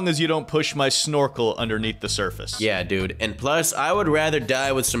as long as you don't push my snorkel underneath the surface. Yeah, dude. And plus, I would rather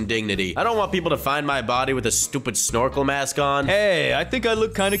die with some dignity. I don't want people to find my body with a stupid snorkel mask on. Hey, I think I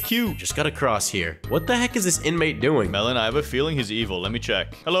look kind of cute. Just gotta cross here. What the heck is this inmate doing? Melon, I have a feeling he's evil. Let me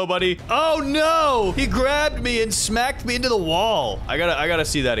check. Hello, buddy. Oh, no! He grabbed me and smacked me into the wall. I gotta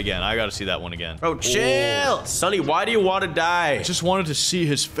see that again. I gotta see that one again. Bro, chill. Sunny, why do you want to die? I just wanted to see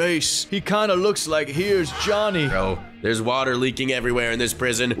his face. He kind of looks like here's Johnny. Bro, there's water leaking everywhere in this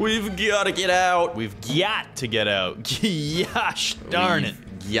prison. We've gotta get out. We've got to get out. Gosh darn it.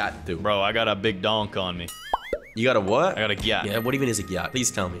 Got to. Bro, I got a big donk on me. You got a what? I got a gyat. Yeah, what even is a gyat?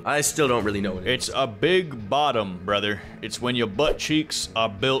 Please tell me. I still don't really know what it is. It's a big bottom, brother. It's when your butt cheeks are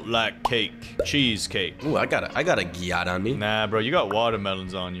built like cake. Cheesecake. Ooh, I got a gyat on me. Nah, bro, you got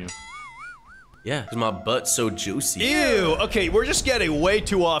watermelons on you. Yeah, because my butt's so juicy. Ew. Okay, we're just getting way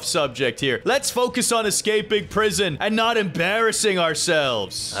too off subject here. Let's focus on escaping prison and not embarrassing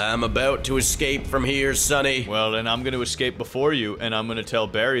ourselves. I'm about to escape from here, Sunny. Well, then I'm going to escape before you, and I'm going to tell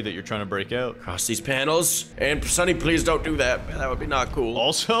Barry that you're trying to break out. Cross these panels. And Sunny, please don't do that. That would be not cool.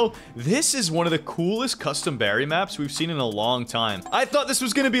 Also, this is one of the coolest custom Barry maps we've seen in a long time. I thought this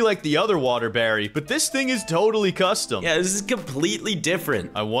was going to be like the other water Barry, but this thing is totally custom. Yeah, this is completely different.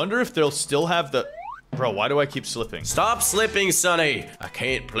 I wonder if they'll still have the... Bro, why do I keep slipping? Stop slipping, Sunny. I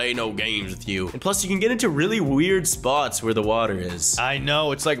can't play no games with you. And plus, you can get into really weird spots where the water is. I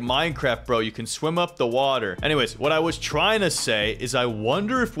know, it's like Minecraft, bro. You can swim up the water. Anyways, what I was trying to say is I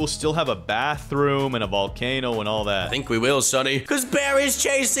wonder if we'll still have a bathroom and a volcano and all that. I think we will, Sunny. Because Barry's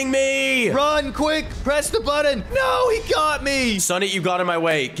chasing me. Run, quick, press the button. No, he got me. Sunny, you got in my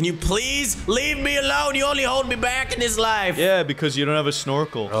way. Can you please leave me alone? You only hold me back in this life. Yeah, because you don't have a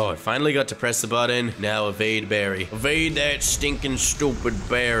snorkel. Oh, I finally got to press the button. Now evade Barry. Evade that stinking stupid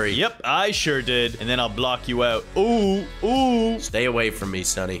Barry. Yep, I sure did. And then I'll block you out. Ooh, ooh. Stay away from me,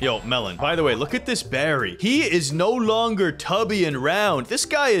 Sunny. Yo, Melon, by the way, look at this Barry. He is no longer tubby and round. This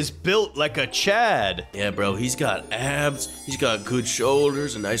guy is built like a Chad. Yeah, bro, he's got abs. He's got good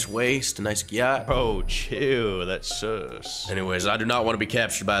shoulders, a nice waist, a nice gyat. Bro, chill. That's sus. Anyways, I do not want to be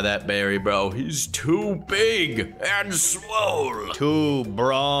captured by that Barry, bro. He's too big and swole. Too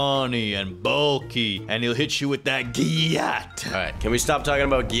brawny and bulky. And he'll hit you with that gyat. All right, can we stop talking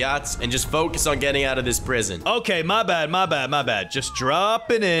about gyats and just focus on getting out of this prison? Okay, my bad. Just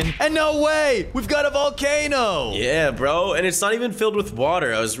dropping in. And no way, we've got a volcano. Yeah, bro, and it's not even filled with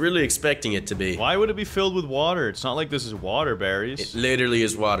water. I was really expecting it to be. Why would it be filled with water? It's not like this is water berries. It literally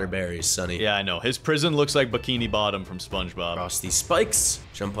is water berries, Sunny. Yeah, I know. His prison looks like Bikini Bottom from SpongeBob. Cross these spikes,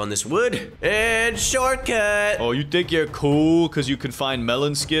 jump on this wood, and shortcut. Oh, you think you're cool because you can find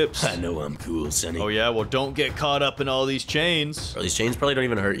melon skips? I know I'm cool, Sunny. Oh yeah, well don't get caught up in all these chains. Bro, these chains probably don't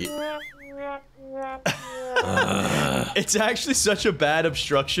even hurt you. It's actually such a bad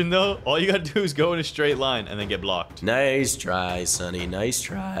obstruction, though. All you gotta do is go in a straight line and then get blocked. Nice try, Sonny. Nice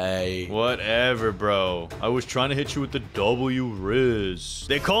try. Whatever, bro. I was trying to hit you with the W Riz.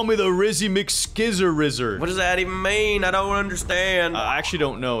 They call me the Rizzy McSkizzer. What does that even mean? I don't understand. I actually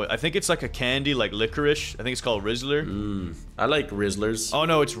don't know. I think it's like a candy, like licorice. I think it's called Rizzler. I like Rizzlers. Oh,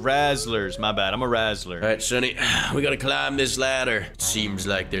 no, it's Razzlers. My bad. I'm a Razzler. All right, Sonny, we gotta climb this ladder. It seems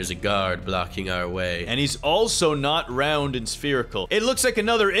like there's a guard blocking our way. And he's also not round and spherical. It looks like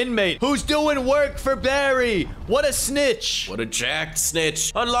another inmate who's doing work for Barry. What a snitch. What a jacked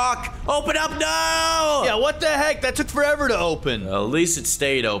snitch. Unlock! Open up now! Yeah, what the heck? That took forever to open. Well, at least it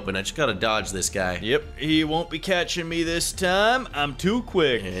stayed open. I just gotta dodge this guy. Yep, he won't be catching me this time. I'm too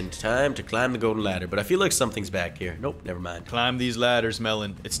quick. And time to climb the golden ladder, but I feel like something's back here. Nope, never mind. Climb these ladders,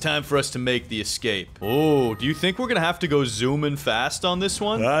 Melon. It's time for us to make the escape. Oh, do you think we're gonna have to go zooming fast on this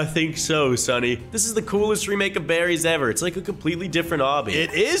one? I think so, Sonny. This is the coolest remake of Barry's ever. It's like a completely different obby.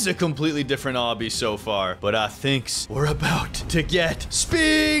 It is a completely different obby so far, but I think we're about to get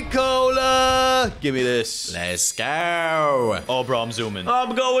Speed Cola. Give me this. Let's go. Oh, bro, I'm zooming.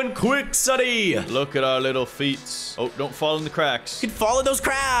 I'm going quick, Sonny. Look at our little feet. Oh, don't fall in the cracks. You can fall in those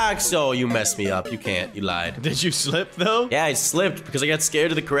cracks. Oh, you messed me up. You can't. You lied. Did you slip, though? Yeah, I slipped because I got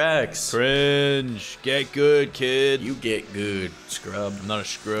scared of the cracks. Cringe. Get good, kid. You get good, scrub. I'm not a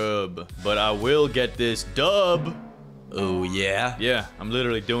scrub, but I will get this dub. Oh, yeah? Yeah, I'm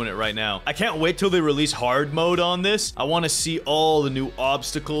literally doing it right now. I can't wait till they release hard mode on this. I want to see all the new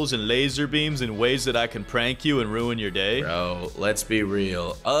obstacles and laser beams and ways that I can prank you and ruin your day. Bro, let's be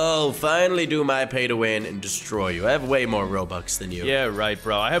real. I'll finally do my pay to win and destroy you. I have way more Robux than you. Yeah, right,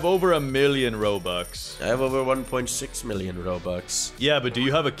 bro. I have over 1 million Robux. I have over 1.6 million Robux. Yeah, but do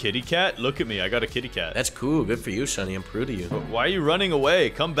you have a kitty cat? Look at me. I got a kitty cat. That's cool. Good for you, Sonny. I'm proud of you. Why are you running away?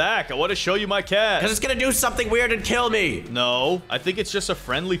 Come back. I want to show you my cat. Because it's going to do something weird and kill me. No, I think it's just a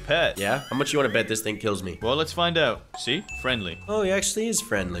friendly pet. Yeah? How much you want to bet this thing kills me? Well, let's find out. See? Friendly. Oh, he actually is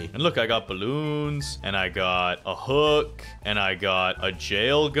friendly. And look, I got balloons, and I got a hook, and I got a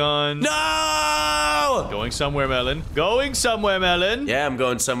jail gun. No! Going somewhere, Melon. Going somewhere, Melon. Yeah, I'm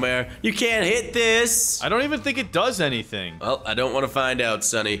going somewhere. You can't hit this. I don't even think it does anything. Well, I don't want to find out,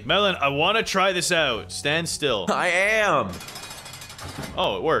 Sonny. Melon, I want to try this out. Stand still. I am.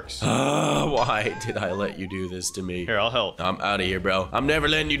 Oh, it works. Why did I let you do this to me? Here, I'll help. I'm out of here, bro. I'm never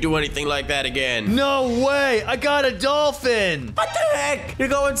letting you do anything like that again. No way! I got a dolphin! What the heck? You're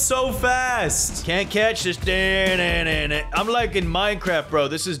going so fast. Can't catch this. I'm like in Minecraft, bro.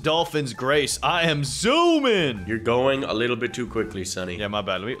 This is Dolphin's grace. I am zooming! You're going a little bit too quickly, Sonny. Yeah, my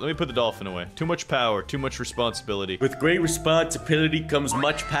bad. Let me put the dolphin away. Too much power, too much responsibility. With great responsibility comes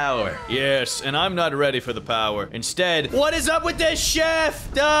much power. Yes, and I'm not ready for the power. Instead, what is up with this chef?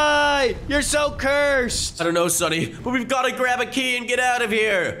 Die! You're so cursed! I don't know, Sonny, but we've got to grab a key and get out of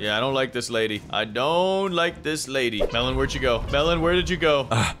here. Yeah, I don't like this lady. I don't like this lady. Melon, where'd you go? Melon, where did you go?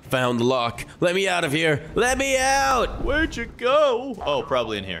 Found the lock. Let me out of here. Let me out. Where'd you go? Oh,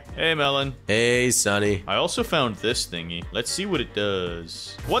 probably in here. Hey, Melon. Hey, Sonny. I also found this thingy. Let's see what it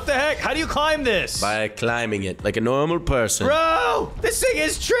does. What the heck? How do you climb this? By climbing it like a normal person. Bro, this thing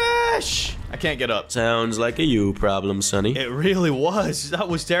is trash. I can't get up. Sounds like a you problem, Sonny. It really was. That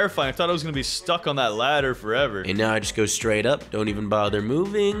was terrifying. I thought I was gonna be stuck on that ladder forever. And now I just go straight up. Don't even bother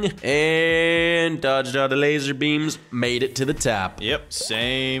moving. And dodged all the laser beams. Made it to the top. Yep,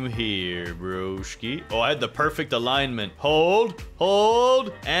 same here, broski. Oh, I had the perfect alignment. Hold,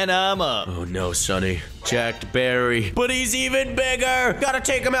 hold, and I'm up. Oh no, Sonny. Jacked Barry. But he's even bigger. Gotta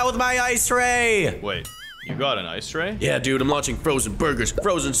take him out with my ice ray. Wait. You got an ice tray? Yeah, dude, I'm launching frozen burgers,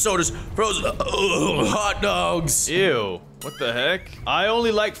 frozen sodas, frozen hot dogs. Ew. What the heck? I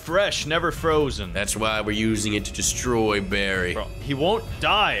only like fresh, never frozen. That's why we're using it to destroy Barry. Bro, he won't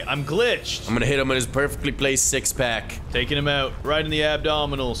die. I'm glitched. I'm gonna hit him in his perfectly placed six-pack. Taking him out, right in the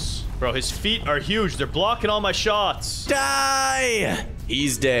abdominals. Bro, his feet are huge. They're blocking all my shots. Die!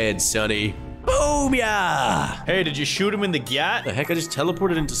 He's dead, Sonny. Boom, yeah! Hey, did you shoot him in the gat? The heck, I just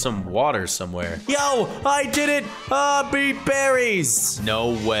teleported into some water somewhere. Yo, I did it! Beat berries!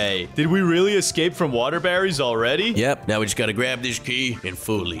 No way. Did we really escape from water berries already? Yep, now we just gotta grab this key and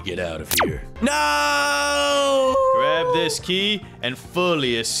fully get out of here. No! Grab this key and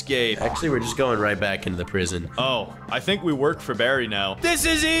fully escape. Actually, we're just going right back into the prison. Oh, I think we work for Barry now. This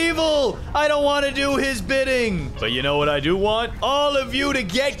is evil! I don't want to do his bidding. But you know what I do want? All of you to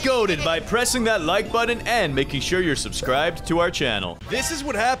get goated by pressing using that like button and making sure you're subscribed to our channel. This is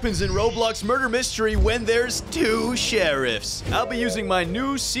what happens in Roblox Murder Mystery when there's 2 sheriffs. I'll be using my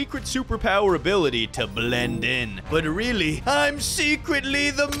new secret superpower ability to blend in. But really, I'm secretly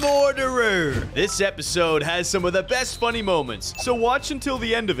the murderer. This episode has some of the best funny moments, so watch until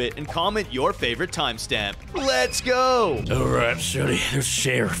the end of it and comment your favorite timestamp. Let's go! Alright, Sonny, there's a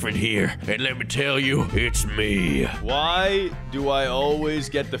sheriff in here, and let me tell you, it's me. Why do I always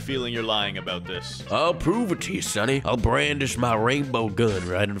get the feeling you're lying about this? I'll prove it to you, Sonny. I'll brandish my rainbow gun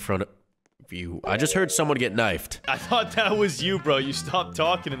right in front of you. I just heard someone get knifed. I thought that was you, bro. You stopped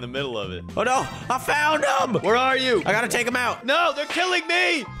talking in the middle of it. Oh no, I found him! Where are you? I gotta take him out. No, they're killing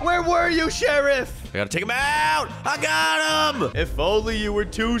me! Where were you, Sheriff? I gotta take him out! I got him! If only you were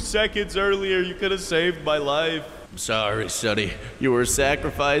 2 seconds earlier, you could have saved my life. I'm sorry, Sonny. You were a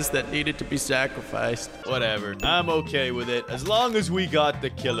sacrifice that needed to be sacrificed. Whatever. I'm okay with it, as long as we got the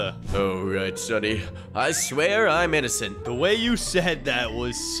killer. Alright, Sonny. I swear I'm innocent. The way you said that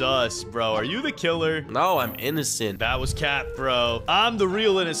was sus, bro. Are you the killer? No, I'm innocent. That was cap, bro. I'm the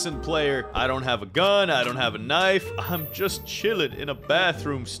real innocent player. I don't have a gun. I don't have a knife. I'm just chilling in a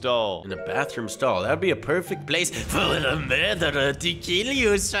bathroom stall. In a bathroom stall. That'd be a perfect place for the murderer to kill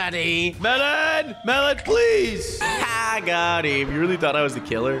you, Sonny. Melon! Melon, please! I got him. You really thought I was the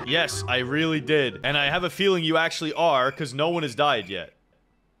killer? Yes, I really did. And I have a feeling you actually are, because no one has died yet.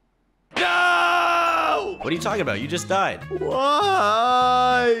 No! What are you talking about? You just died.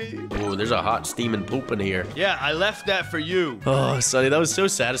 Why? Oh, there's a hot steaming poop in here. Yeah, I left that for you. Oh, Sonny, that was so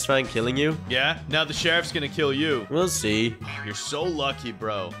satisfying killing you. Yeah? Now the sheriff's gonna kill you. We'll see. You're so lucky,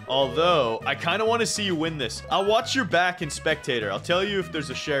 bro. Although, I kind of want to see you win this. I'll watch your back in spectator. I'll tell you if there's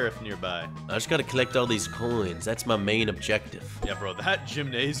a sheriff nearby. I just gotta collect all these coins. That's my main objective. Yeah, bro, that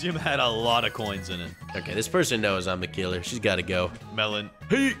gymnasium had a lot of coins in it. Okay, this person knows I'm the killer. She's gotta go. Melon,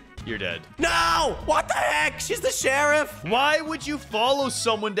 Hey! you're dead. No! What the heck? She's the sheriff! Why would you follow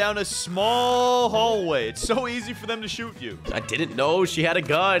someone down a small hallway? It's so easy for them to shoot you. I didn't know she had a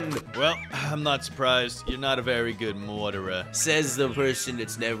gun. Well, I'm not surprised. You're not a very good murderer. Says the person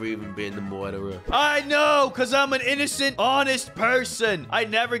that's never even been the murderer. I know, because I'm an innocent, honest person. I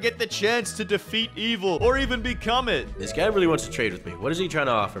never get the chance to defeat evil or even become it. This guy really wants to trade with me. What is he trying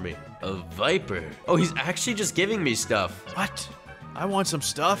to offer me? A viper. Oh, he's actually just giving me stuff. What? I want some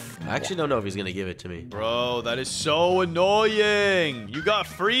stuff. I actually don't know if he's gonna give it to me. Bro, that is so annoying. You got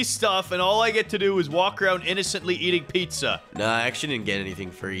free stuff, and all I get to do is walk around innocently eating pizza. Nah, I actually didn't get anything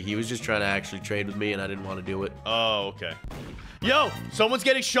free. He was just trying to actually trade with me, and I didn't want to do it. Oh, okay. Yo, someone's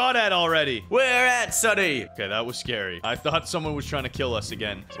getting shot at already. Where at, Sonny? Okay, that was scary. I thought someone was trying to kill us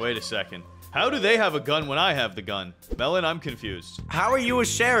again. Wait a second. How do they have a gun when I have the gun? Melon, I'm confused. How are you a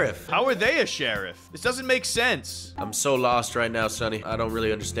sheriff? How are they a sheriff? This doesn't make sense. I'm so lost right now, Sonny. I don't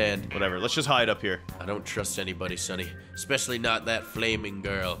really understand. Whatever, let's just hide up here. I don't trust anybody, Sonny. Especially not that flaming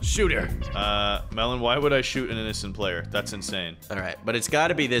girl. Shoot her. Melon, why would I shoot an innocent player? That's insane. Alright, but it's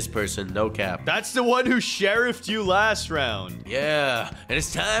gotta be this person, no cap. That's the one who sheriffed you last round. Yeah, and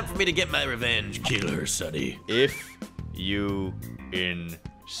it's time for me to get my revenge. Kill her, Sonny. If you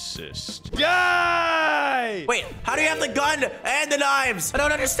insist. Die! Wait, how do you have the gun and the knives? I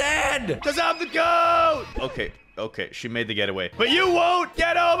don't understand. Because I'm the goat! Okay, she made the getaway. But you won't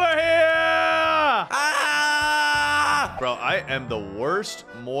get over here! Ah! Bro, I am the worst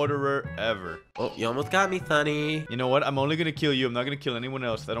murderer ever. Oh, you almost got me, Sonny. You know what? I'm only gonna kill you. I'm not gonna kill anyone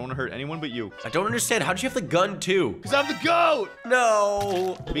else. I don't want to hurt anyone but you. I don't understand. How'd you have the gun, too? Because I'm the GOAT!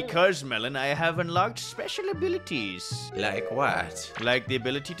 No. Because, Melon, I have unlocked special abilities. Like what? Like the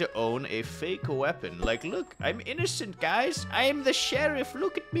ability to own a fake weapon. Like, look, I'm innocent, guys. I am the sheriff.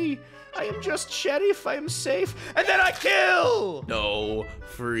 Look at me. I am just sheriff. I am safe. And then I kill! No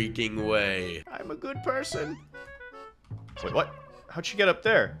freaking way. I'm a good person. Wait, what? How'd she get up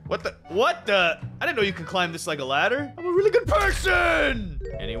there? What the? I didn't know you could climb this like a ladder. I'm a really good person!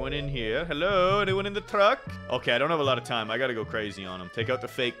 Anyone in here? Hello? Anyone in the truck? Okay, I don't have a lot of time. I gotta go crazy on him. Take out the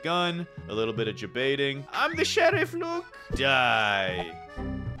fake gun. A little bit of debating. I'm the sheriff, look. Die.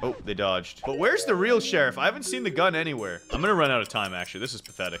 Oh, they dodged. But where's the real sheriff? I haven't seen the gun anywhere. I'm gonna run out of time, actually. This is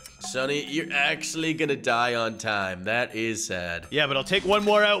pathetic. Sonny, you're actually gonna die on time. That is sad. Yeah, but I'll take one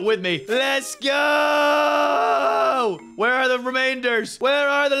more out with me. Let's go! Where are the remainders? Where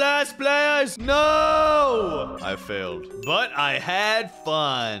are the last players? No! I failed. But I had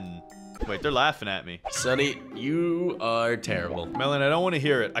fun. Wait, they're laughing at me. Sonny, you are terrible. Melon, I don't want to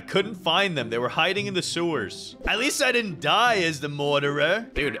hear it. I couldn't find them. They were hiding in the sewers. At least I didn't die as the murderer.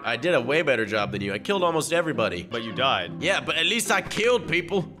 Dude, I did a way better job than you. I killed almost everybody. But you died. Yeah, but at least I killed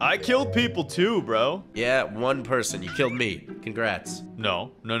people. I killed people too, bro. Yeah, one person. You killed me. Congrats.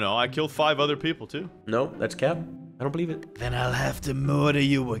 No. I killed 5 other people too. No, that's cap. I don't believe it. Then I'll have to murder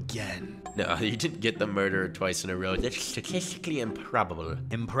you again. No, you didn't get the murderer twice in a row. That's statistically improbable.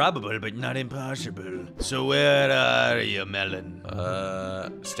 Improbable, but not impossible. So where are you, Melon?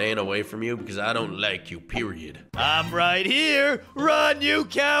 Staying away from you because I don't like you, period. I'm right here. Run, you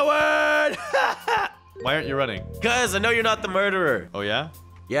coward! Why aren't you running? Cuz I know you're not the murderer. Oh, yeah?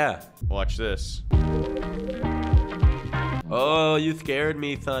 Yeah. Watch this. Oh, you scared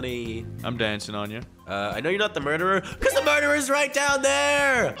me, Sonny. I'm dancing on you. I know you're not the murderer because the murderer's right down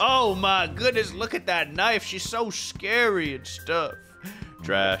there. Oh my goodness, look at that knife. She's so scary and stuff.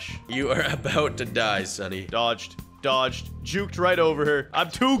 Trash. You are about to die, Sonny. Dodged, juked right over her. I'm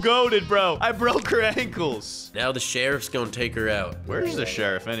too goated, bro. I broke her ankles. Now the sheriff's gonna take her out. Where's the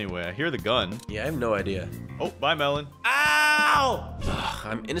sheriff anyway? I hear the gun. Yeah, I have no idea. Oh, bye, Melon. Ow! Ugh,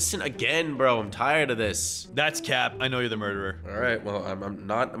 I'm innocent again, bro. I'm tired of this. That's Cap. I know you're the murderer. All right, well, I'm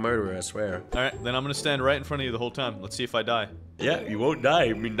not a murderer, I swear. All right, then I'm gonna stand right in front of you the whole time. Let's see if I die. Yeah, you won't die.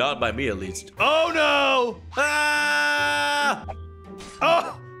 I mean, not by me, at least. Oh, no! Ah!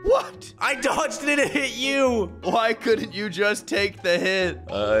 Oh! What? I dodged it and it hit you. Why couldn't you just take the hit?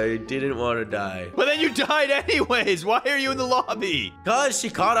 I didn't want to die. But then you died anyways. Why are you in the lobby? Cause she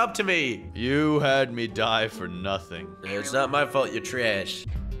caught up to me. You had me die for nothing. It's not my fault you're trash.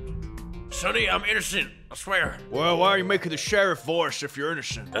 Sonny, I'm innocent. I swear. Well, why are you making the sheriff voice if you're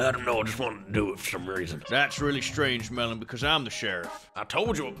innocent? I don't know. I just wanted to do it for some reason. That's really strange, Melon, because I'm the sheriff. I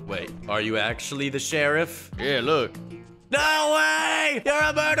told you. Wait, are you actually the sheriff? Yeah, look. No way! You're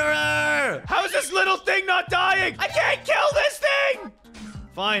a murderer! How is this little thing not dying? I can't kill this thing!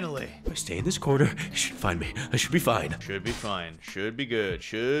 Finally. If I stay in this corner, you should find me. I should be fine. Should be fine. Should be good.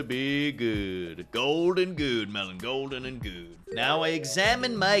 Should be good. Golden good, Melon. Golden and good. Now I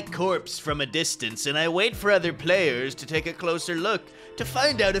examine my corpse from a distance and I wait for other players to take a closer look to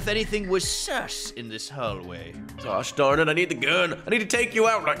find out if anything was sus in this hallway. Gosh darn it, I need the gun. I need to take you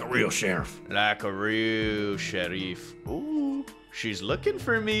out like a real sheriff. Like a real sheriff. Ooh, she's looking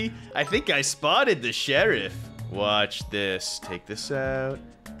for me. I think I spotted the sheriff. Watch this. Take this out.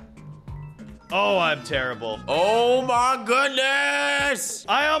 Oh, I'm terrible. Oh my goodness!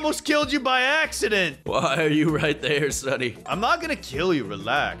 I almost killed you by accident. Why are you right there, Sonny? I'm not gonna kill you.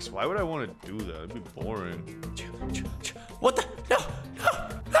 Relax. Why would I want to do that? It'd be boring. What the? No!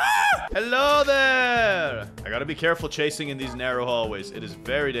 Ah! Hello there! I gotta be careful chasing in these narrow hallways. It is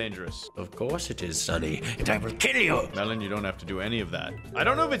very dangerous. Of course it is, Sonny. And I will kill you! Melon, you don't have to do any of that. I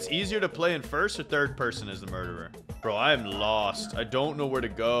don't know if it's easier to play in first or third person as the murderer. Bro, I am lost. I don't know where to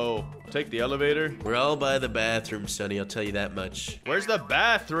go. Take the elevator. We're all by the bathroom, Sonny. I'll tell you that much. Where's the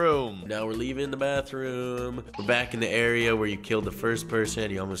bathroom? Now we're leaving the bathroom. We're back in the area where you killed the first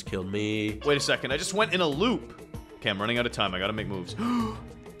person. You almost killed me. Wait a second. I just went in a loop. Okay, I'm running out of time. I gotta make moves.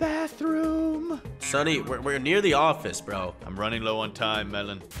 Bathroom. Sonny, we're near the office, bro. I'm running low on time,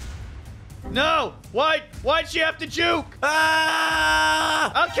 Melon. No! Why'd she have to juke?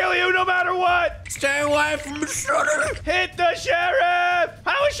 Ah! I'll kill you no matter what! Stay away from me, Sonny! Hit the sheriff!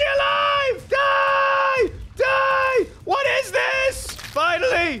 How is she alive? Die! Die! What is this?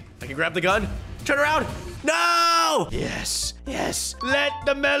 Finally! I can grab the gun. Turn around. No! Yes, yes. Let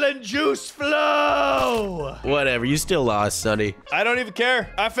the melon juice flow! Whatever, you still lost, Sonny. I don't even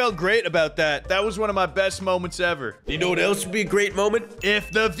care. I felt great about that. That was one of my best moments ever. You know what else would be a great moment?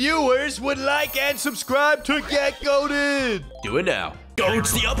 If the viewers would like and subscribe to Get Goated. Do it now.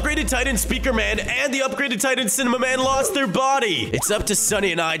 Goats, the upgraded Titan Speaker Man and the upgraded Titan Cinema Man lost their body. It's up to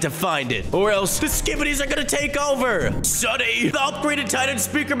Sonny and I to find it, or else the Skibbities are gonna take over. Sonny, the upgraded Titan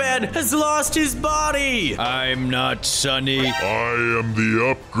Speaker Man has lost his body. I'm not Sonny. I am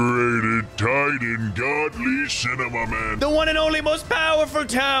the upgraded Titan Godly Cinema Man. The one and only most powerful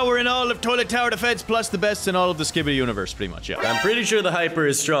tower in all of Toilet Tower Defense, plus the best in all of the Skibbity universe, pretty much, yeah. I'm pretty sure the Hyper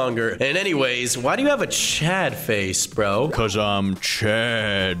is stronger. And anyways, why do you have a Chad face, bro? Cause I'm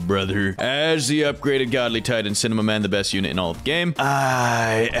Chad, brother. As the upgraded Godly Titan Cinema Man, the best unit in all of the game,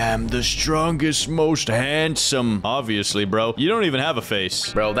 I am the strongest, most handsome. Obviously, bro. You don't even have a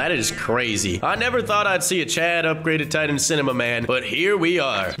face. Bro, that is crazy. I never thought I'd see a Chad upgraded Titan Cinema Man, but here we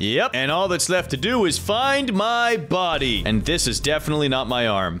are. Yep, and all that's left to do is find my body. And this is definitely not my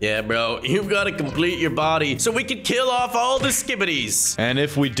arm. Yeah, bro, you've got to complete your body so we can kill off all the Skibbities. And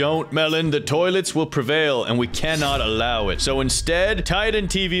if we don't, Melon, the toilets will prevail, and we cannot allow it. So instead, Instead, Titan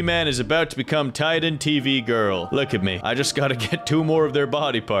TV Man is about to become Titan TV Girl. Look at me. I just gotta get 2 more of their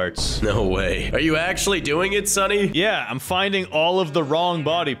body parts. No way. Are you actually doing it, Sonny? Yeah, I'm finding all of the wrong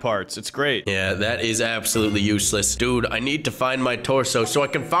body parts. It's great. Yeah, that is absolutely useless. Dude, I need to find my torso so I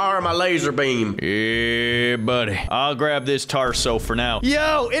can fire my laser beam. Yeah, buddy. I'll grab this torso for now.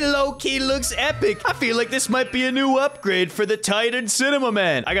 Yo, it low-key looks epic. I feel like this might be a new upgrade for the Titan Cinema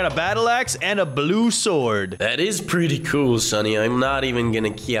Man. I got a battle axe and a blue sword. That is pretty cool, Sonny. I'm not even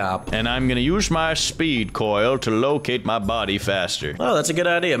gonna cap. And I'm gonna use my speed coil to locate my body faster. Oh, that's a good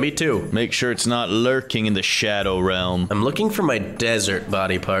idea. Me too. Make sure it's not lurking in the shadow realm. I'm looking for my desert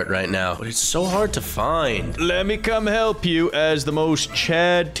body part right now, but it's so hard to find. Let me come help you as the most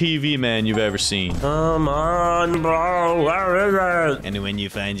Chad TV man you've ever seen. Come on, bro. Where is it? And when you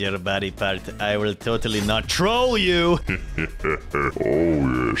find your body part, I will totally not troll you.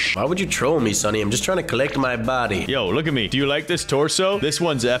 Oh, yes. Why would you troll me, Sonny? I'm just trying to collect my body. Yo, look at me. Do you like this torso? This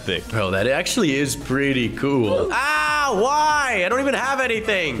one's epic. Bro, that actually is pretty cool. Ah, why? I don't even have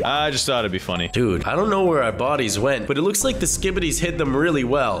anything. I just thought it'd be funny. Dude, I don't know where our bodies went, but it looks like the skibbities hid them really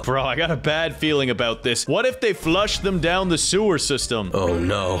well. Bro, I got a bad feeling about this. What if they flushed them down the sewer system? Oh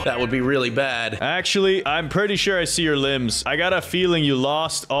no, that would be really bad. Actually, I'm pretty sure I see your limbs. I got a feeling you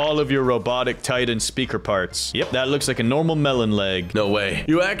lost all of your robotic Titan speaker parts. Yep, that looks like a normal melon leg. No way.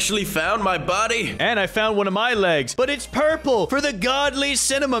 You actually found my body? And I found one of my legs, but it's purple for the godly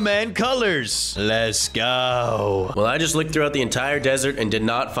Cinema Man colors. Let's go. Well, I just looked throughout the entire desert and did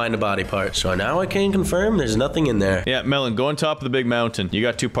not find a body part, so now I can confirm there's nothing in there. Yeah, Melon, go on top of the big mountain. You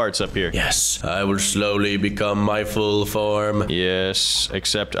got 2 parts up here. Yes, I will slowly become my full form. Yes,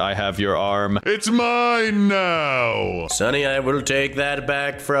 except I have your arm. It's mine now. Sonny, I will take that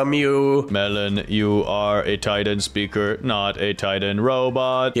back from you. Melon, you are a Titan speaker, not a Titan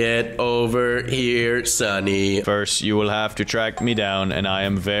robot. Get over here, Sonny. First, you will have to track me down, and I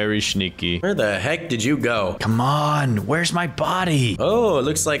am very sneaky. Where the heck did you go? Come on, where's my body? Oh, it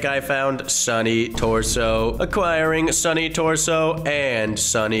looks like I found Sonny torso. Acquiring Sonny torso and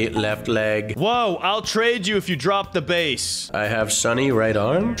Sonny left leg. Whoa, I'll trade you if you drop the base. I have Sonny right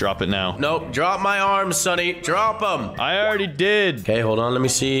arm. Drop it now. Nope, drop my arms, Sonny. Drop them. I already did. Okay, hold on, let me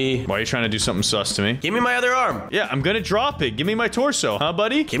see. Why are you trying to do something sus to me? Give me my other arm. Yeah, I'm gonna drop it. Give me my torso, huh,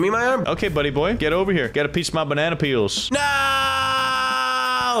 buddy? Give me my arm. Okay, buddy boy, get over here. Get a piece of my banana peels. No!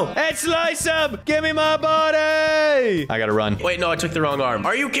 Hey, slice up! Give me my body! I gotta run. Wait, no, I took the wrong arm.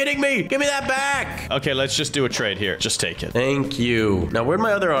 Are you kidding me? Give me that back. Okay, let's just do a trade here. Just take it. Thank you. Now, where'd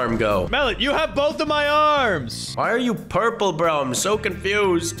my other arm go? Melon, you have both of my arms! Why are you purple, bro? I'm so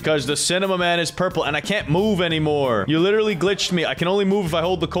confused. Because the Cinema Man is purple and I can't move anymore. You literally glitched me. I can only move if I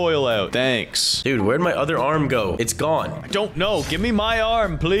hold the coil out. Thanks. Dude, where'd my other arm go? It's gone. I don't know. Give me my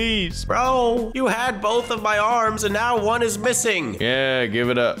arm, please. Bro, you had both of my arms and now one is missing. Yeah, give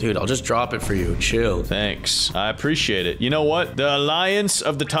it up. Dude, I'll just drop it for you. Chill. Thanks. I appreciate it. You know what? The alliance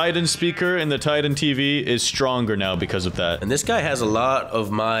of the Titan speaker and the Titan TV is stronger now because of that. And this guy has a lot of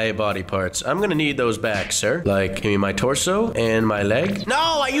my body parts. I'm gonna need those back, sir. Like, give me my torso and my leg. No,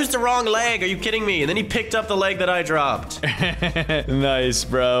 I used the wrong leg. Are you kidding me? And then he picked up the leg that I dropped. Nice,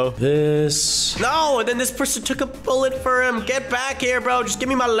 bro. This. No, and then this person took a bullet for him. Get back here, bro. Just give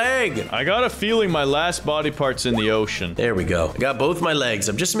me my leg. I got a feeling my last body part's in the ocean. There we go. I got both my legs.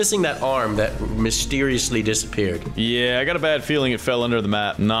 I'm just missing that arm that mysteriously disappeared. Yeah, I got a bad feeling it fell under the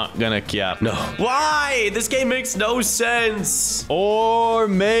map. Not gonna cap. No. Why? This game makes no sense. Or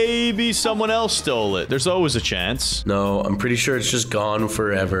maybe someone else stole it. There's always a chance. No, I'm pretty sure it's just gone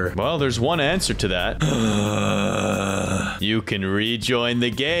forever. Well, there's one answer to that. You can rejoin the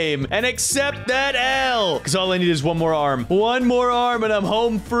game and accept that L. Because all I need is one more arm. One more arm and I'm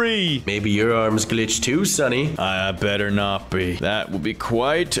home free. Maybe your arm's glitched too, Sonny. I better not be. That would be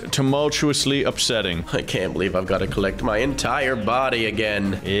quite tumultuously upsetting. I can't believe I've got to collect my entire body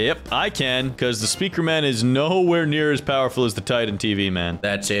again. Yep, I can, because the Speaker Man is nowhere near as powerful as the Titan TV Man.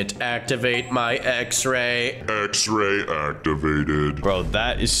 That's it. Activate my X-ray. X-ray activated. Bro,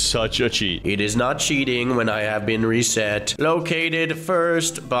 that is such a cheat. It is not cheating when I have been reset. Located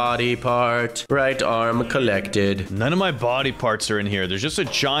first body part. Right arm collected. None of my body parts are in here. There's just a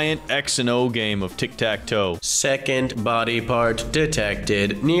giant X and O game of tic-tac-toe. Second body part detected.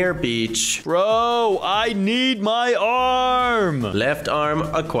 Accepted. Near beach. Bro, I need my arm. Left arm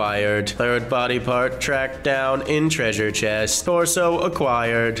acquired. Third body part tracked down in treasure chest. Torso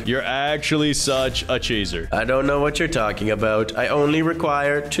acquired. You're actually such a cheeser. I don't know what you're talking about. I only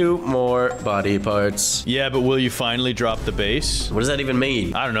require 2 more body parts. Yeah, but will you finally drop the base? What does that even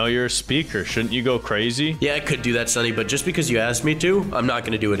mean? I don't know. You're a speaker. Shouldn't you go crazy? Yeah, I could do that, Sonny, but just because you asked me to, I'm not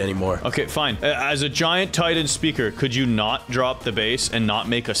going to do it anymore. Okay, fine. As a giant Titan speaker, could you not drop the bass and not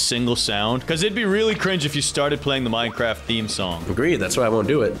make a single sound? Because it'd be really cringe if you started playing the Minecraft theme song. Agreed, that's why I won't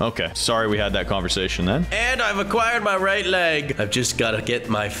do it. Okay, sorry we had that conversation then. And I've acquired my right leg. I've just got to get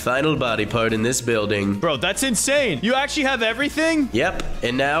my final body part in this building. Bro, that's insane. You actually have everything? Yep,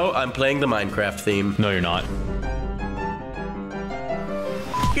 and now I'm playing the Minecraft theme. No, you're not.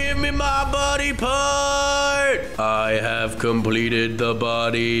 Give me my body part! I have completed the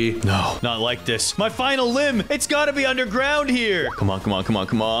body. No, not like this. My final limb! It's gotta be underground here! Come on, come on, come on,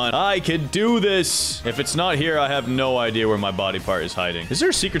 come on. I can do this! If it's not here, I have no idea where my body part is hiding. Is there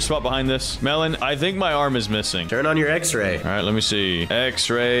a secret spot behind this? Melon, I think my arm is missing. Turn on your x-ray. All right, let me see.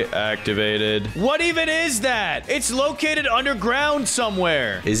 X-ray activated. What even is that? It's located underground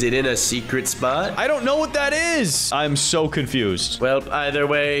somewhere. Is it in a secret spot? I don't know what that is. I'm so confused. Well, either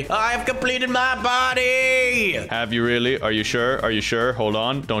way, I've completed my body! Have you really? Are you sure? Are you sure? Hold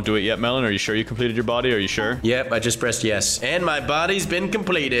on. Don't do it yet, Melon. Are you sure you completed your body? Are you sure? Yep, I just pressed yes. And my body's been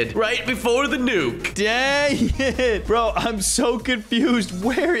completed right before the nuke. Dang it. Bro, I'm so confused.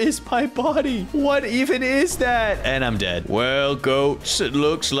 Where is my body? What even is that? And I'm dead. Well, goats, it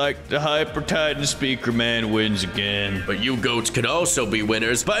looks like the Hyper Titan Speaker Man wins again. But you goats could also be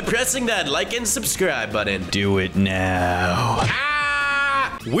winners by pressing that like and subscribe button. Do it now.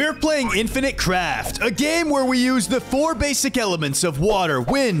 We're playing Infinite Craft, a game where we use the 4 basic elements of water,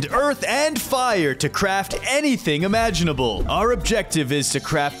 wind, earth, and fire to craft anything imaginable. Our objective is to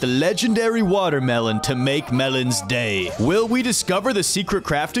craft the legendary watermelon to make Melon's day. Will we discover the secret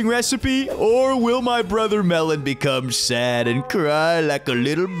crafting recipe, or will my brother Melon become sad and cry like a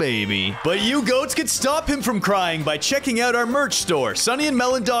little baby? But you goats can stop him from crying by checking out our merch store,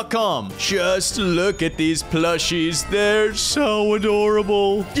 sunnyandmelon.com. Just look at these plushies, they're so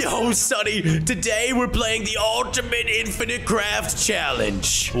adorable. Yo, Sonny, today we're playing the Ultimate Infinite Craft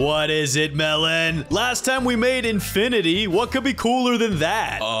Challenge. What is it, Melon? Last time we made infinity, what could be cooler than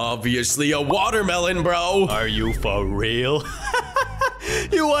that? Obviously a watermelon, bro. Are you for real?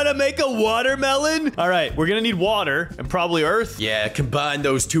 You want to make a watermelon? All right, we're gonna need water and probably earth. Yeah, combine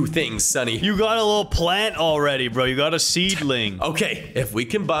those 2 things, Sonny. You got a little plant already, bro. You got a seedling. Okay, if we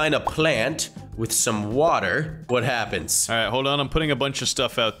combine a plant with some water, what happens? All right, hold on. I'm putting a bunch of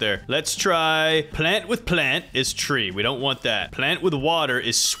stuff out there. Let's try plant with plant is tree. We don't want that. Plant with water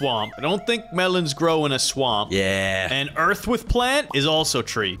is swamp. I don't think melons grow in a swamp. Yeah. And earth with plant is also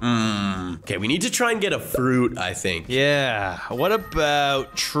tree. Okay, we need to try and get a fruit, I think. Yeah. What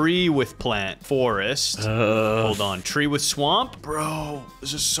about tree with plant? Forest. Hold on. Tree with swamp? Bro,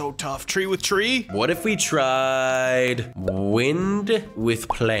 this is so tough. Tree with tree? What if we tried wind with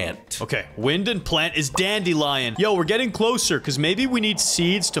plant? Okay, wind and plant is dandelion. Yo, we're getting closer, because maybe we need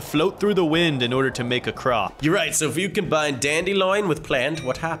seeds to float through the wind in order to make a crop. You're right, so if you combine dandelion with plant,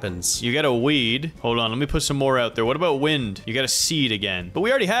 what happens? You get a weed. Hold on, let me put some more out there. What about wind? You got a seed again. But we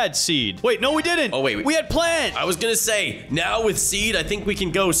already had seed. Wait, no, we didn't. Oh, wait. We had plant. I was gonna say, now with seed, I think we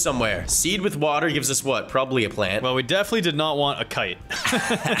can go somewhere. Seed with water gives us what? Probably a plant. Well, we definitely did not want a kite.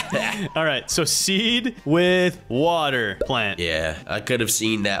 All right, so seed with water plant. Yeah, I could have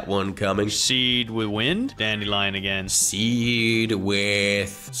seen that one coming. Seed with wind, dandelion again. Seed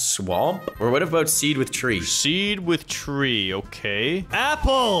with swamp? Or what about seed with tree? Seed with tree, okay.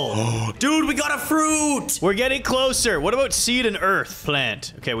 Apple! Dude, we got a fruit! We're getting closer. What about seed and earth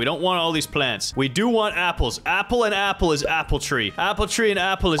plant? Okay, we don't want all these plants. We do want apples. Apple and apple is apple tree. Apple tree and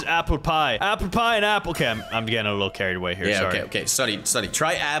apple is apple pie. Apple pie and apple. Okay, I'm getting a little carried away here. Yeah, sorry. okay. Sonny,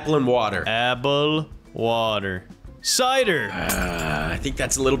 try apple and water. Apple, water. Cider. I think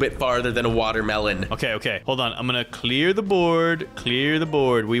that's a little bit farther than a watermelon. Okay. Hold on. I'm gonna clear the board. Clear the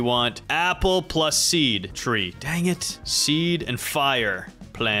board. We want apple plus seed tree. Dang it. Seed and fire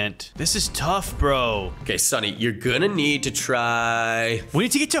plant. This is tough, bro. Okay, Sonny, you're gonna need to try... We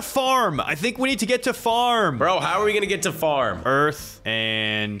need to get to farm. I think we need to get to farm. Bro, how are we gonna get to farm? Earth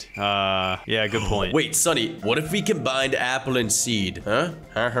and, yeah, good point. Wait, Sonny, what if we combined apple and seed? Huh?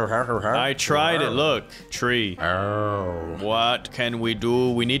 I tried it. Look, tree. Oh. What can we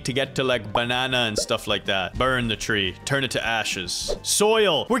do? We need to get to, like, banana and stuff like that. Burn the tree. Turn it to ashes.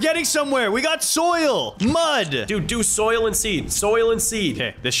 Soil. We're getting somewhere. We got soil. Mud. Dude, do soil and seed. Soil and seed.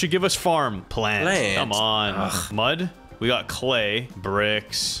 Okay, this should give us farm. Plant. Come on. Ugh. Mud? We got clay,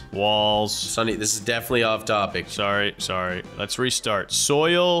 bricks, walls. Sonny, this is definitely off topic. Sorry. Let's restart.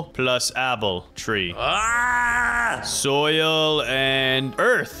 Soil plus apple tree. Ah! Soil and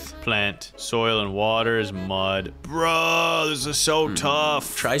earth plant. Soil and water is mud. Bro, this is so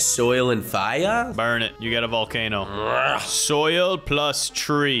tough. Try soil and fire? Burn it. You get a volcano. Soil plus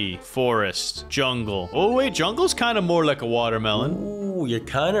tree. Forest. Jungle. Oh, wait. Jungle's kind of more like a watermelon. Ooh, you're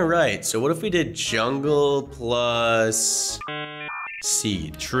kind of right. So what if we did jungle plus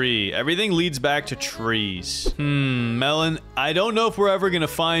seed? Tree. Everything leads back to trees. Melon, I don't know if we're ever gonna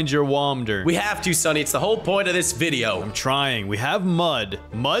find your Womder. We have to, Sonny. It's the whole point of this video. I'm trying. We have mud.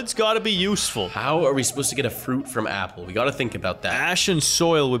 Mud's gotta be useful. How are we supposed to get a fruit from apple? We gotta think about that. Ash and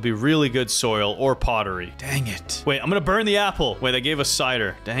soil would be really good soil, or pottery. Dang it. Wait, I'm gonna burn the apple. Wait, they gave us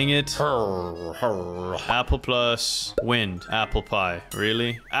cider. Dang it. Apple plus wind. Apple pie.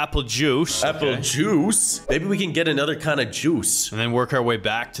 Really? Apple juice. Apple juice? Maybe we can get another kind of juice. And then work our way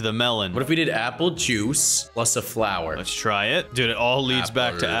back to the melon. What if we did apple juice plus a flower? Let's try it. Dude, it all leads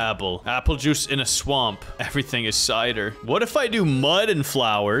back to apple. Apple juice in a swamp. Everything is cider. What if I do mud and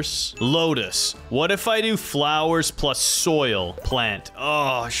flowers? Lotus. What if I do flowers plus soil? Plant.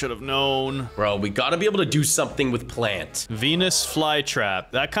 Oh, I should have known. Bro, we gotta be able to do something with plant. Venus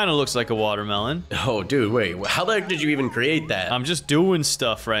flytrap. That kind of looks like a watermelon. Oh, dude, wait. How the heck did you even create that? I'm just doing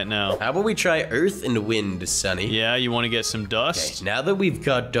stuff right now. How about we try earth and wind, Sonny? Yeah, you want to get some dust? Okay, now that we've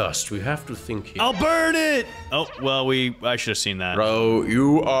got dust, we have to think here. I'll burn it! Oh, well, I should have seen that. Bro,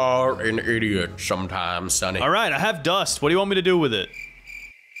 you are an idiot sometimes, Sonny. All right, I have dust. What do you want me to do with it?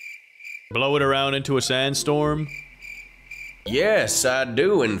 Blow it around into a sandstorm? Yes, I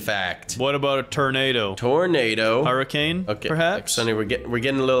do, in fact. What about a tornado? Tornado. Hurricane, Okay, perhaps? Sonny, we're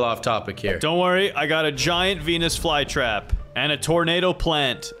getting a little off topic here. Don't worry, I got a giant Venus flytrap. And a tornado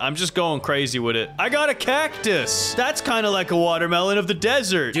plant. I'm just going crazy with it. I got a cactus. That's kind of like a watermelon of the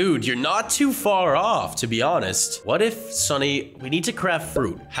desert. Dude, you're not too far off, to be honest. What if, Sonny, we need to craft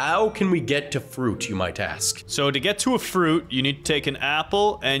fruit? How can we get to fruit, you might ask? So to get to a fruit, you need to take an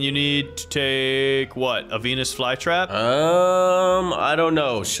apple and you need to take, what, a Venus flytrap? I don't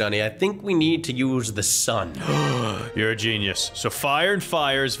know, Sonny. I think we need to use the sun. You're a genius. So fire and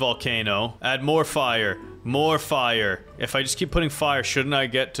fire is volcano. Add more fire. More fire. If I just keep putting fire, shouldn't I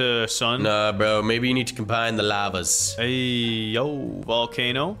get to sun? Nah, bro. Maybe you need to combine the lavas. Hey, yo.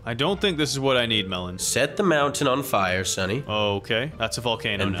 Volcano? I don't think this is what I need, Melon. Set the mountain on fire, Sonny. Okay. That's a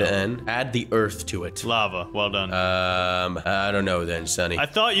volcano And now. then add the earth to it. Lava. Well done. I don't know then, Sonny. I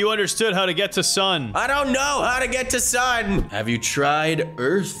thought you understood how to get to sun. I don't know how to get to sun. Have you tried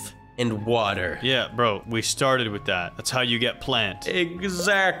earth and water? Yeah, bro. We started with that. That's how you get plant.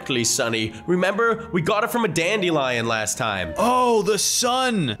 Exactly, Sonny. Remember, we got it from a dandelion last time. Oh, the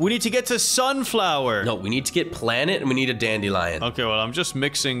sun. We need to get to sunflower. No, we need to get planet and we need a dandelion. Okay, well, I'm just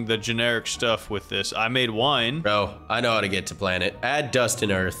mixing the generic stuff with this. I made wine. Bro, I know how to get to planet. Add dust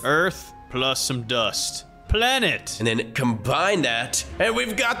and earth. Earth plus some dust. Planet. And then combine that, and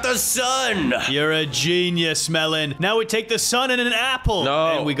we've got the sun. You're a genius, Melon. Now we take the sun and an apple.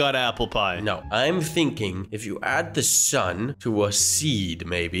 No. And we got apple pie. No, I'm thinking if you add the sun to a seed,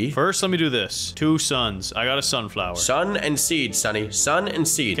 maybe. First, let me do this. 2 suns. I got a sunflower. Sun and seed, Sonny. Sun and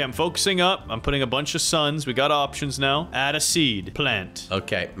seed. Okay, I'm focusing up. I'm putting a bunch of suns. We got options now. Add a seed. Plant.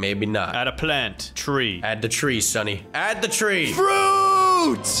 Okay, maybe not. Add a plant. Tree. Add the tree, Sonny. Add the tree.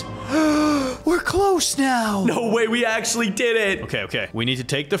 Fruit! We're close now. No way, we actually did it. Okay. We need to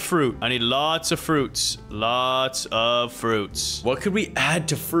take the fruit. I need lots of fruits. Lots of fruits. What could we add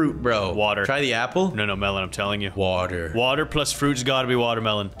to fruit, bro? Water. Try the apple? No, Melon, I'm telling you. Water. Water plus fruit's gotta be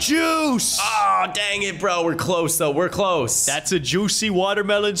watermelon. Juice! Oh, dang it, bro. We're close, though. We're close. That's a juicy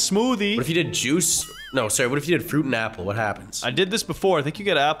watermelon smoothie. What if you did juice? No, sorry. What if you did fruit and apple? What happens? I did this before. I think you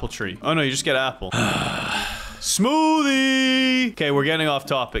get an apple tree. Oh, no, you just get apple. Smoothie! Okay, we're getting off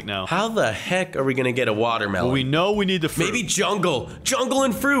topic now. How the heck are we gonna get a watermelon? Well, we know we need the fruit. Maybe jungle. Jungle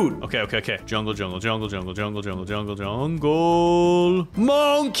and fruit. Okay. Jungle.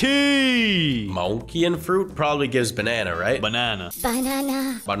 Monkey! Monkey and fruit probably gives banana, right? Banana.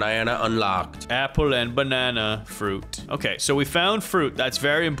 Banana unlocked. Apple and banana fruit. Okay, so we found fruit. That's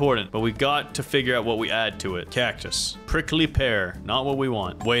very important. But we got to figure out what we add to it. Cactus. Prickly pear. Not what we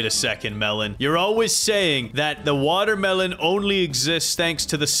want. Wait a second, Melon. You're always saying that that the watermelon only exists thanks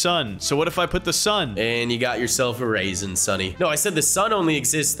to the sun. So what if I put the sun? And you got yourself a raisin, Sonny. No, I said the sun only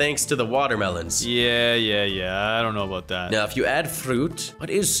exists thanks to the watermelons. Yeah. I don't know about that. Now, if you add fruit, what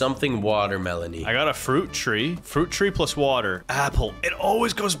is something watermelon-y? I got a fruit tree. Fruit tree plus water. Apple. It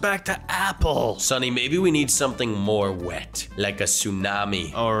always goes back to apple. Sonny, maybe we need something more wet, like a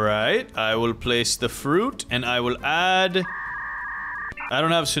tsunami. All right. I will place the fruit and I will add... I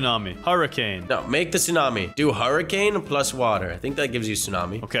don't have tsunami. Hurricane. No, make the tsunami. Do hurricane plus water. I think that gives you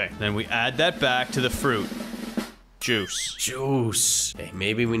tsunami. Okay, then we add that back to the fruit. Juice. Juice. Okay,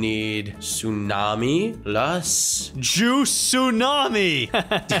 maybe we need tsunami plus... Juice tsunami!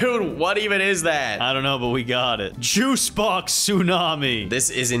 Dude, what even is that? I don't know, but we got it. Juice box tsunami. This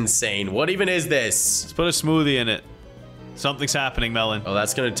is insane. What even is this? Let's put a smoothie in it. Something's happening, Melon. Oh,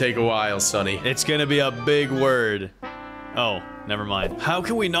 that's gonna take a while, Sonny. It's gonna be a big word. Oh, never mind. How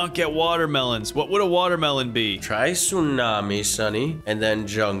can we not get watermelons? What would a watermelon be? Try tsunami, Sonny, and then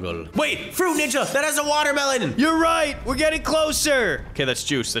jungle. Wait, Fruit Ninja, that has a watermelon! You're right! We're getting closer! Okay, that's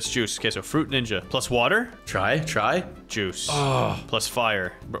juice. That's juice. Okay, so Fruit Ninja. Plus water? Try. Juice. Oh. Plus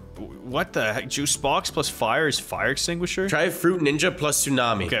fire. Bro, what the heck? Juice box plus fire is fire extinguisher? Try Fruit Ninja plus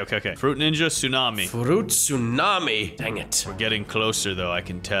tsunami. Okay. Fruit Ninja, tsunami. Fruit tsunami. Dang it. We're getting closer, though, I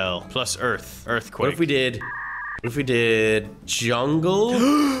can tell. Plus earth. Earthquake. What if we did... jungle?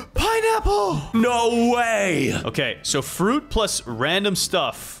 Pineapple! No way! Okay, so fruit plus random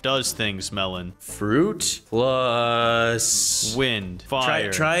stuff does things, Melon. Fruit plus... Wind.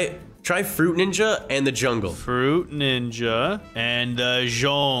 Fire. Try Fruit Ninja and the jungle. Fruit Ninja and the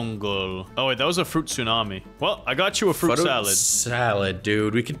jungle. Oh, wait, that was a fruit tsunami. Well, I got you a fruit salad. Salad,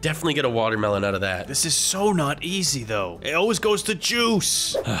 dude. We could definitely get a watermelon out of that. This is so not easy, though. It always goes to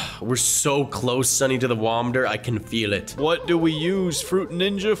juice. We're so close, Sonny, to the Womder. I can feel it. What do we use? Fruit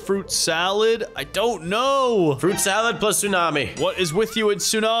Ninja? Fruit salad? I don't know. Fruit salad plus tsunami. What is with you in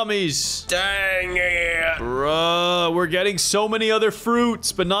tsunamis? Dang it. Bruh, we're getting so many other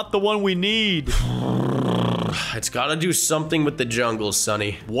fruits, but not the one we need. It's gotta do something with the jungle,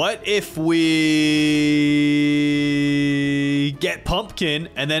 Sonny. What if we get pumpkin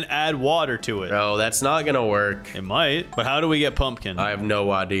and then add water to it? Oh, that's not gonna work. It might, but how do we get pumpkin? I have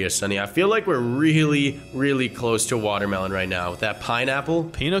no idea, Sonny. I feel like we're really close to watermelon right now. With that pineapple.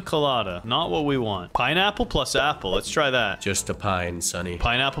 Pina colada. Not what we want. Pineapple plus apple. Let's try that. Just a pine, Sonny.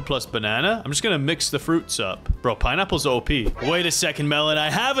 Pineapple plus banana? I'm just gonna mix the fruits up. Bro, pineapple's OP. Wait a second, Melon. I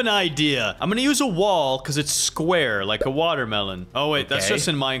have an idea. I'm gonna use a wall because it's square, like a watermelon. Oh, wait. That's just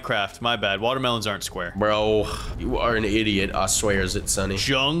in Minecraft. My bad. Watermelons aren't square. Bro, you are an idiot. I swears it, Sonny.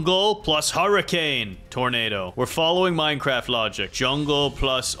 Jungle plus hurricane. Tornado. We're following Minecraft logic. Jungle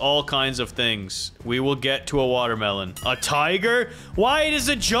plus all kinds of things. We will get to a watermelon. A tiger? Why does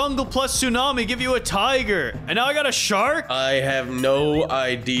a jungle plus tsunami give you a tiger? And now I got a shark? I have no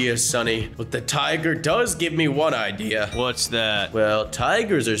idea, Sonny. But the tiger does give me one idea. What's that? Well,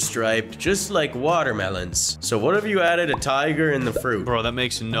 tigers are striped just like watermelons. So what if you added a tiger in the fruit? Bro, that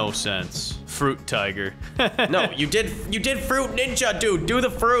makes no sense. Fruit tiger. No, you did Fruit Ninja, dude. Do the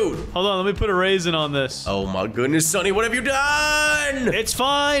fruit. Hold on, let me put a raisin on this. Oh my goodness, Sonny, what have you done? It's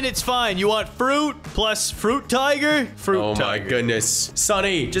fine, it's fine. You want fruit plus fruit tiger? Fruit tiger. Oh my goodness.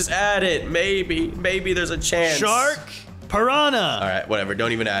 Sonny, just add it. Maybe there's a chance. Shark? Piranha. All right, whatever.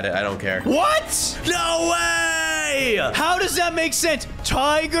 Don't even add it. I don't care. What? No way! How does that make sense?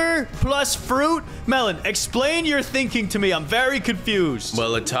 Tiger plus fruit? Melon, explain your thinking to me. I'm very confused.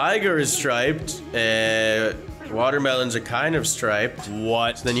 Well, a tiger is striped. Watermelons are kind of striped.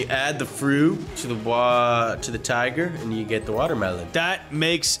 What? So then you add the fruit to the tiger, and you get the watermelon. That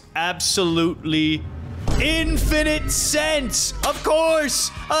makes absolutely infinite sense. Of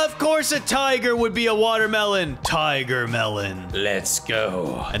course a tiger would be a watermelon. Tiger melon. Let's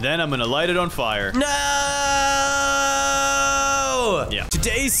go. And then I'm gonna light it on fire. No! Yeah.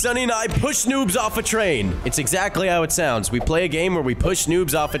 Today, Sonny and I push noobs off a train. It's exactly how it sounds. We play a game where we push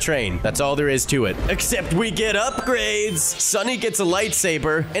noobs off a train. That's all there is to it. Except we get upgrades. Sonny gets a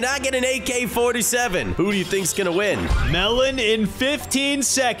lightsaber, and I get an AK-47. Who do you think's gonna win? Melon, in 15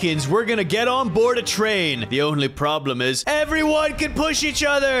 seconds, we're gonna get on board a train. The only problem is everyone can push each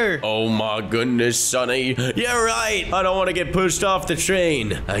other. Oh my goodness, Sonny. You're right. I don't want to get pushed off the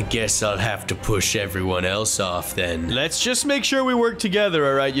train. I guess I'll have to push everyone else off then. Let's just make sure we work together,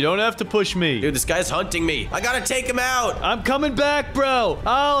 all right? You don't have to push me. Dude, this guy's hunting me. I gotta take him out. I'm coming back, bro.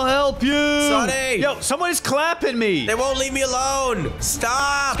 I'll help you. Sonny. Yo, someone is clapping me. They won't leave me alone.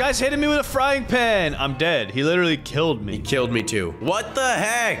 Stop. This guy's hitting me with a frying pan. I'm dead. He literally killed me. He killed me too. What the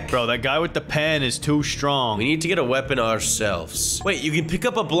heck? Bro, that guy with the pan is too strong. We need to get a weapon ourselves. Wait, you can pick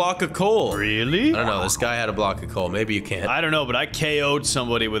up a block of coal. Really? I don't know. This guy had a block of coal. Maybe you can't. I don't know, but I KO'd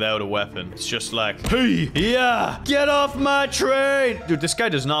somebody without a weapon. It's just like, hey, yeah, get off my train. Dude, this guy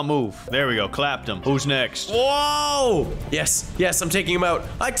does not move. There we go. Clapped him. Who's next? Whoa! Yes, yes, I'm taking him out.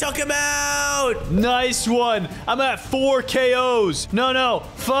 I took him out! Nice one. I'm at 4 KOs. No,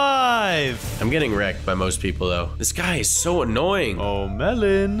 5. I'm getting wrecked by most people, though. This guy is so annoying. Oh,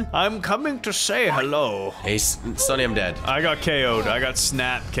 Melon. I'm coming to say hello. Hey, Sonny, I'm dead. I got KO'd. I got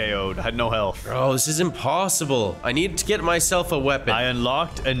snap KO'd. I had no health. Bro, this is impossible. I need to get myself a weapon. I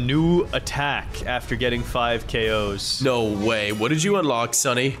unlocked a new attack after getting 5 KOs. No way. What did you unlock,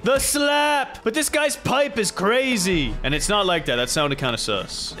 Sonny? The slap! But this guy's pipe is crazy. And it's not like that. That sounded kind of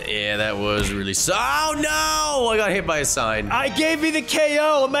sus. Yeah, that was really Oh, no! I got hit by a sign. I gave you the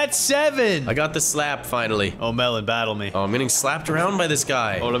KO. I'm at 7. I got the slap, finally. Oh, Melon, battle me. Oh, I'm getting slapped around by this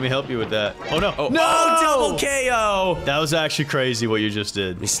guy. Oh, let me help you with that. Oh, no. Oh, no! oh, double KO! That was actually crazy what you just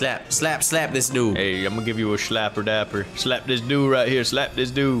did. Me slap this noob. Hey, I'm gonna give you a slapper dapper. Slap this dude right here. Slap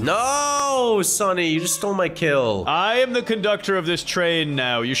this dude. No, Sonny, you just stole my kill. I am the conductor of this train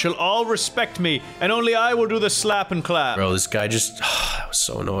now. You shall all respect me, and only I will do the slap and clap. Bro, this guy just... that was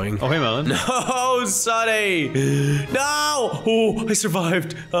so annoying. Oh, hey, Melon. No, Sonny! No! Oh, I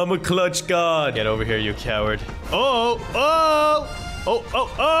survived. I'm a clutch god. Get over here, you coward. Oh!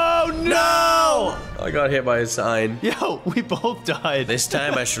 No! I got hit by a sign. Yo, we both died. This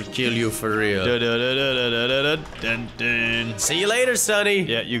time I should kill you for real. See you later, Sonny.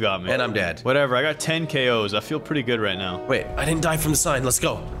 Yeah, you got me. And I'm dead. Whatever, I got 10 KOs. I feel pretty good right now. Wait, I didn't die from the sign. Let's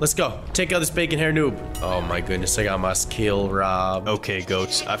go. Let's go. Take out this bacon hair noob. Oh my goodness, I got my skill robbed. Okay,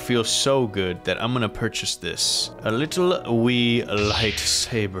 goats, I feel so good that I'm gonna purchase this. A little wee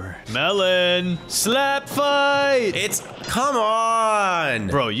lightsaber. Melon! Slap fight! Come on!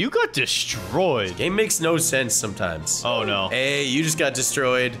 Bro, you got destroyed. Game makes no sense sometimes. Oh no. Hey, you just got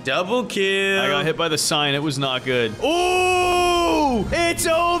destroyed. Double kill. I got hit by the sign. It was not good. Ooh! It's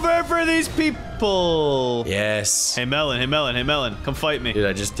over for these people. Yes. Hey, Melon. Come fight me. Dude,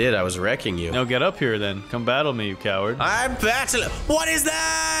 I just did. I was wrecking you. Now get up here then. Come battle me, you coward. I'm battling. What is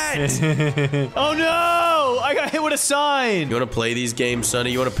that? Oh no! I got hit with a sign. You want to play these games,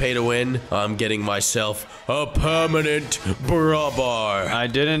 Sonny? You want to pay to win? I'm getting myself a permanent bra bar. I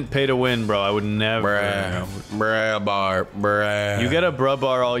didn't pay to win, bro. I would never. Bra bar. You get a bra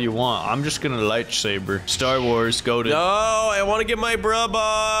bar all you want. I'm just gonna lightsaber. Star Wars, go to. No, I want to get my bra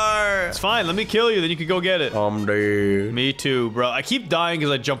bar. It's fine. Let me kill you. Then you can go get it. I'm dead. Me too, bro. I keep dying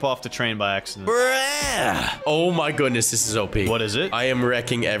because I jump off the train by accident. Bruh. Oh my goodness, this is OP. What is it? I am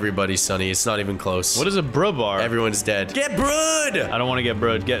wrecking everybody, Sonny. It's not even close. What is a bra bar? Everyone's dead. Get brood. I don't want to get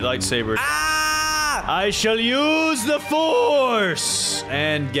brood. Get lightsaber. Ah! I shall use the force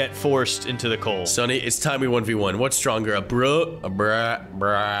and get forced into the coal. Sonny, it's time we 1v1. What's stronger, a bra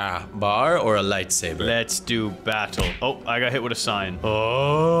bar or a lightsaber? Let's do battle. Oh, I got hit with a sign.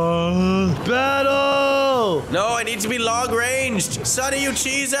 Oh, battle! No, I need to be long ranged. Sonny, you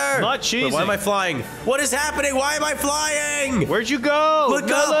cheeser. Not cheesing. Wait, why am I flying? What is happening? Why am I flying? Where'd you go? Look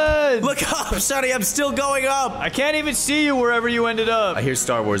Melon! up. Look up, Sonny. I'm still going up. I can't even see you wherever you ended up. I hear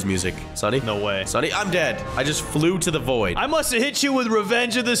Star Wars music. Sonny? No way. Sonny, I'm dead. I just flew to the void. I must have hit you with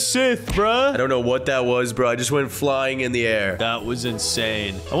Revenge of the Sith, bruh. I don't know what that was, bro. I just went flying in the air. That was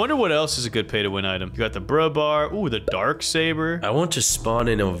insane. I wonder what else is a good pay-to-win item. You got the bra bar. Ooh, the dark saber. I want to spawn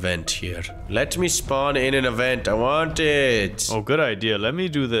an event here. Let me spawn in an event. I want it. Oh, good idea. Let me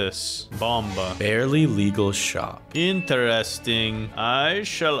do this. Bomba. Barely legal shop. Interesting. I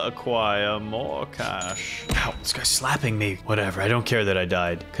shall acquire more cash. Ow, this guy's slapping me. Whatever, I don't care that I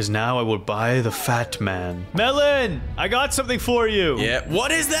died. Because now I will buy the fat man. Melon, I got something for you. Yeah,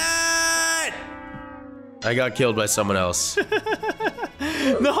 what is that? I got killed by someone else.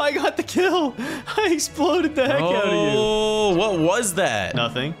 No, I got the kill. I exploded the heck out of you. Oh, what was that?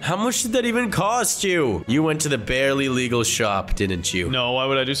 Nothing. How much did that even cost you? You went to the barely legal shop, didn't you? No, why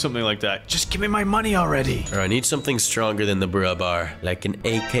would I do something like that? Just give me my money already. I need something stronger than the bra bar. Like an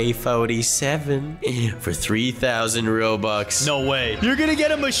AK-47 for 3,000 Robux. No way. You're gonna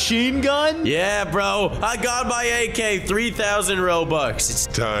get a machine gun? Yeah, bro. I got my AK, 3,000 Robux. It's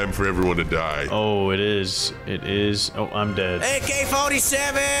Time for everyone to die. Oh, it is. It is. Oh, I'm dead. AK-47!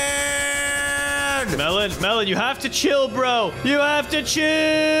 Melon, you have to chill, bro. You have to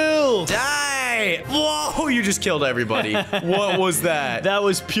chill. Die! Wait. Whoa, you just killed everybody. What was that? That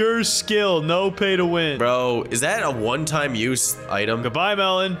was pure skill. No pay to win. Bro, is that a one-time use item? Goodbye,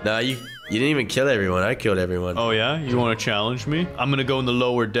 Melon. Nah, you didn't even kill everyone. I killed everyone. Oh, yeah? You want to challenge me? I'm going to go in the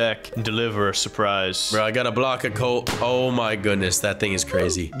lower deck and deliver a surprise. Bro, I got a block of coal. Oh my goodness, that thing is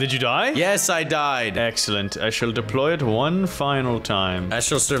crazy. Did you die? Yes, I died. Excellent. I shall deploy it one final time. I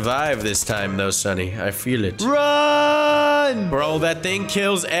shall survive this time, though, Sonny. I feel it. Run! Bro, that thing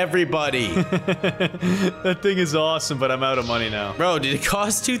kills everybody. That thing is awesome, but I'm out of money now. Bro, did it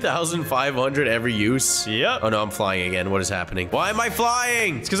cost 2,500 every use? Yep. Oh, no, I'm flying again. What is happening? Why am I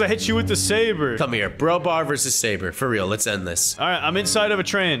flying? It's because I hit you with the saber. Come here. Bro bar versus saber. For real, let's end this. All right, I'm inside of a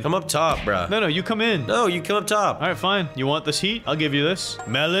train. Come up top, bro. No, you come in. No, you come up top. All right, fine. You want this heat? I'll give you this.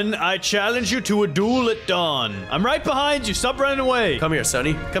 Melon, I challenge you to a duel at dawn. I'm right behind you. Stop running away. Come here,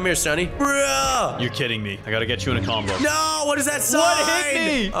 Sonny. Come here, Sonny. Bro! You're kidding me. I gotta get you in a combo. No, what is that sign? What hit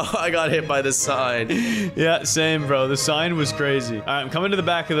me? Oh, I got hit by the sign. Yeah, same, bro. The sign was crazy. All right, I'm coming to the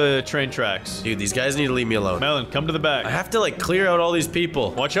back of the train tracks. Dude, these guys need to leave me alone. Melon, come to the back. I have to, like, clear out all these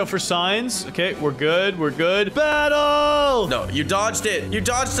people. Watch out for signs. Okay, we're good. We're good. Battle! No, you dodged it. You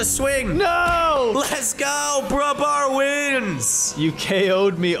dodged the swing. No! Let's go. Bro bar wins. You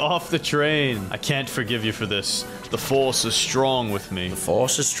KO'd me off the train. I can't forgive you for this. The force is strong with me.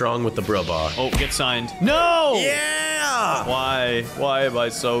 Force is strong with the bro bar. Oh, get signed. No! Yeah! Why? Why am I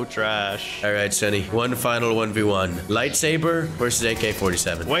so trash? All right, Sonny. One final 1v1. Lightsaber versus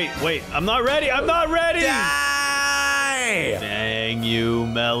AK-47. Wait. I'm not ready. I'm not ready! Die! Dang you,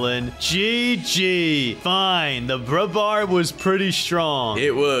 Melon. GG. Fine. The bar was pretty strong.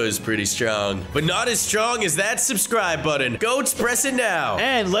 It was pretty strong, but not as strong as that subscribe button. Goats, press it now.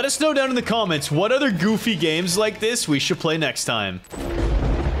 And let us know down in the comments what other goofy games like this we should play next time.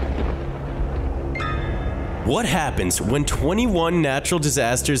 What happens when 21 natural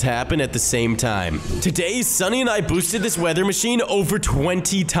disasters happen at the same time? Today, Sunny and I boosted this weather machine over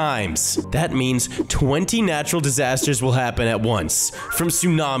 20 times. That means 20 natural disasters will happen at once. From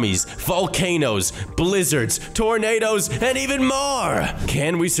tsunamis, volcanoes, blizzards, tornadoes, and even more.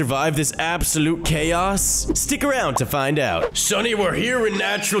 Can we survive this absolute chaos? Stick around to find out. Sunny, we're here in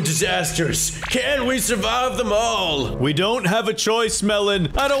natural disasters. Can we survive them all? We don't have a choice,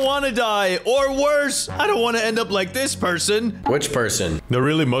 Melon. I don't want to die. Or worse, I don't want to end up like this person. Which person? The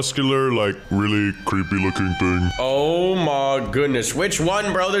really muscular, like, Really creepy looking thing. Oh my goodness. Which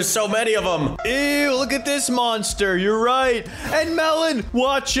one, bro? There's so many of them. ew, look at this monster. You're right. And Melon,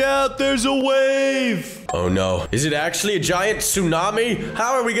 watch out. There's a wave. Oh no. Is it actually a giant tsunami?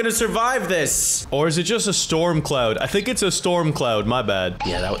 How are we gonna survive this? Or is it just a storm cloud? I think it's a storm cloud. My bad.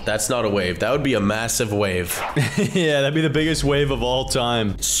 Yeah, that's not a wave. That would be a massive wave. Yeah, that'd be the biggest wave of all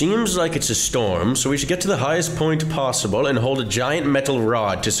time. Seems like it's a storm, so we should get to the highest point possible and hold a giant metal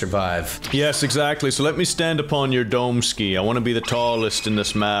rod to survive. Yes, exactly. So let me stand upon your dome ski. I want to be the tallest in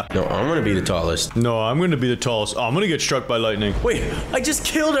this map. No, I'm gonna be the tallest. No, I'm going to be the tallest. Oh, I'm going to get struck by lightning. Wait, I just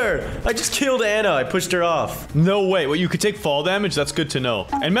killed her. I just killed Anna. I pushed her off. No way. Well, you could take fall damage? That's good to know.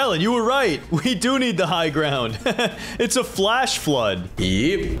 And Melon, you were right. We do need the high ground. It's a flash flood.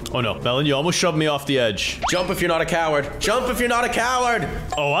 Yep. Oh no, Melon, you almost shoved me off the edge. Jump if you're not a coward. Jump if you're not a coward.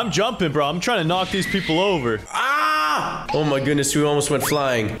 Oh, I'm jumping, bro. I'm trying to knock these people over. Ah! Oh my goodness, we almost went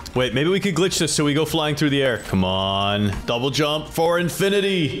flying. Wait, maybe we could glitch this so we go flying through the air. Come on. Double jump for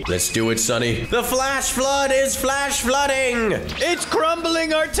infinity. Let's do it, Sonny. The flash flood is flash flooding. It's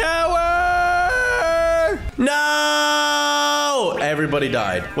crumbling our tower! No! Everybody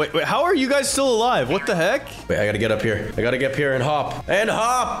died. Wait, how are you guys still alive? What the heck? Wait, I gotta get up here. I gotta get up here and hop. And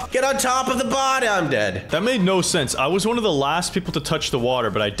hop! Get on top of the body. I'm dead. That made no sense. I was one of the last people to touch the water,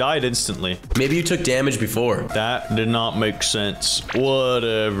 but I died instantly. Maybe you took damage before. That did not make sense.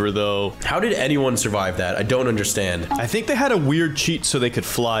 Whatever, though. How did anyone survive that? I don't understand. I think they had a weird cheat so they could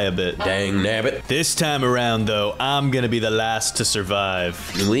fly a bit. Dang nabbit. This time around, though, I'm gonna be the last to survive.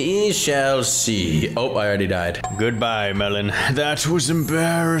 We shall see. Oh, I already died. Goodbye, Melon. That was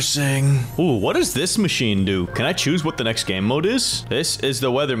embarrassing. Ooh, what does this machine do? Can I choose what the next game mode is? This is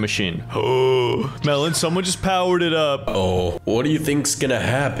the weather machine. Oh, Melon, someone just powered it up. Oh, what do you think's gonna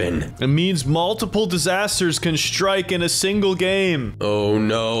happen? It means multiple disasters can strike in a single game. Oh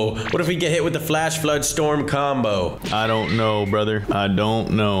no. What if we get hit with the flash flood storm combo? I don't know, brother. I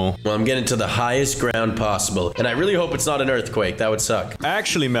don't know. Well, I'm getting to the highest ground possible, and I really hope it's not an earthquake. That would suck.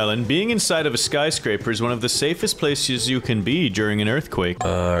 Actually, Melon, being inside of a skyscraper is one of of the safest places you can be during an earthquake.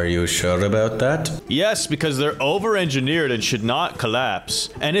 Are you sure about that? Yes, because they're over-engineered and should not collapse.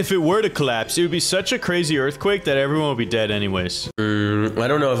 And if it were to collapse, it would be such a crazy earthquake that everyone would be dead anyways. I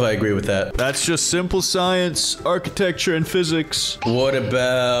don't know if I agree with that. That's just simple science, architecture, and physics. What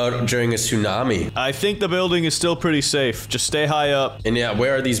about during a tsunami? I think the building is still pretty safe. Just stay high up. And yeah,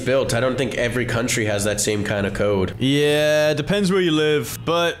 where are these built? I don't think every country has that same kind of code. Yeah, depends where you live.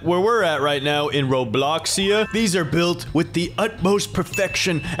 But where we're at right now in Robloxia, these are built with the utmost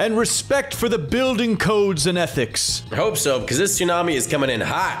perfection and respect for the building codes and ethics. I hope so, because this tsunami is coming in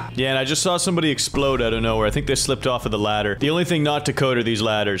hot. Yeah, and I just saw somebody explode out of nowhere. I think they slipped off of the ladder. The only thing not to code are these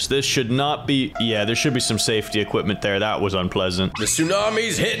ladders. This should not be... Yeah, there should be some safety equipment there. That was unpleasant. The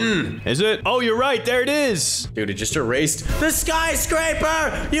tsunami's hitting. Is it? Oh, you're right. There it is. Dude, it just erased the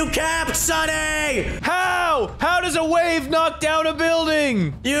skyscraper. You capped, Sonny. How? How does a wave knock down a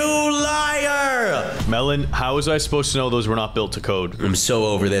building? You liar. Melon, how was I supposed to know those were not built to code? I'm so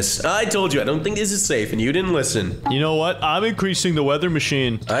over this. I told you, I don't think this is safe, and you didn't listen. You know what? I'm increasing the weather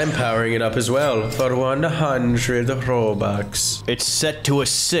machine. I'm powering it up as well for 100 Robux. It's set to a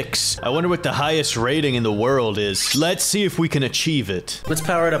 6. I wonder what the highest rating in the world is. Let's see if we can achieve it. Let's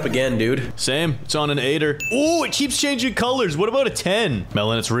power it up again, dude. Same. It's on an 8er. Ooh, it keeps changing colors. What about a 10?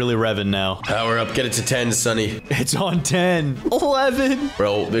 Melon, it's really revving now. Power up, get it to 10, Sonny. It's on 10. 11.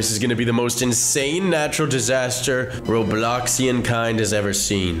 Bro, this is gonna be the most insane natural disaster Robloxian kind has ever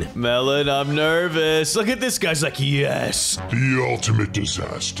seen. Melon, I'm nervous. Look at this guy's like, yes. The ultimate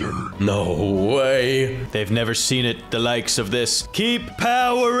disaster. No way. They've never seen it, the likes of this. Keep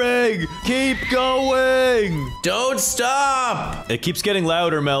powering. Keep going. Don't stop. It keeps getting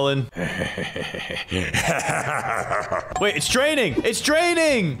louder, Melon. Wait, it's draining. It's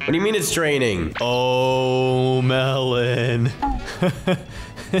draining. What do you mean it's draining? Oh, Melon.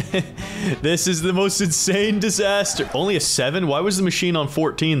 This is the most insane disaster. Only a 7? Why was the machine on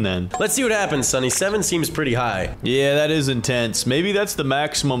 14 then? Let's see what happens, Sonny. 7 seems pretty high. Yeah, that is intense. Maybe that's the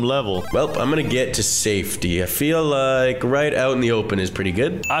maximum level. Well, I'm gonna get to safety. I feel like right out in the open is pretty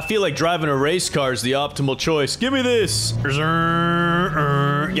good. I feel like driving a race car is the optimal choice. Give me this. Get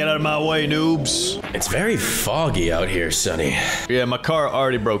out of my way, noobs. It's very foggy out here, Sonny. Yeah, my car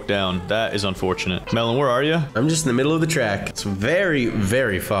already broke down. That is unfortunate. Melon, where are you? I'm just in the middle of the track. It's very,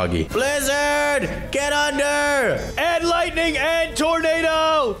 very foggy. Blizzard! Get under! And lightning and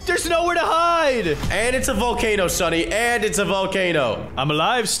tornado! There's nowhere to hide! And it's a volcano, Sonny. And it's a volcano. I'm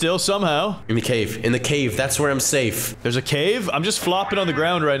alive still, somehow. In the cave. In the cave. That's where I'm safe. There's a cave? I'm just flopping on the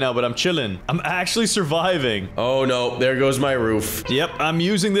ground right now, but I'm chilling. I'm actually surviving. Oh no, there goes my roof. Yep, I'm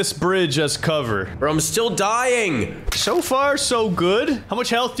using this bridge as cover. Bro, I'm still dying. So far, so good. How much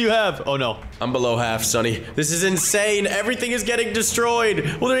health do you have? Oh no. I'm below half, Sonny. This is insane. Everything is getting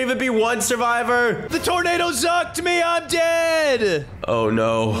destroyed. Will there even be one survivor? The tornado zucked me. I'm dead. Oh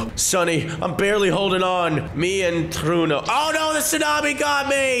no. Sonny, I'm barely holding on. Me and Truno. Oh no, the tsunami got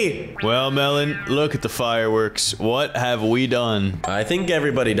me. Well, Melon, look at the fireworks. What have we done? I think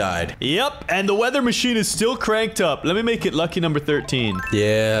everybody died. Yep, and the weather machine is still cranked up. Let me make it lucky number 13.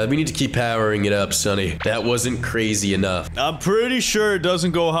 Yeah, we need to keep powering it up, Sonny. That wasn't crazy enough. I'm pretty sure it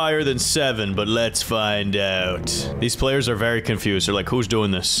doesn't go higher than 7, but let's find out. These players are very confused. They're like, who's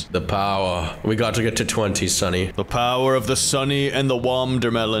doing this? The power. We got to get to 20, Sonny. The power of the Sunny and the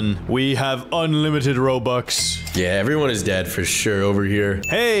Womdermelon. We have unlimited Robux. Yeah, everyone is dead for sure over here.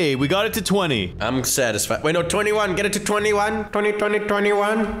 Hey, we got it to 20. I'm satisfied. Wait, no, 21. Get it to 21.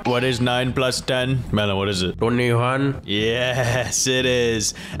 21. What is 9 plus 10? Melon, what is it? 21. Yes, it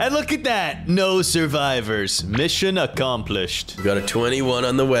is. And look at that. No survivors. Mission accomplished. We got a 21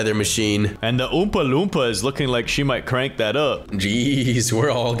 on the weather machine. And the Oompa Loompa is looking like she might crank that up. Jeez,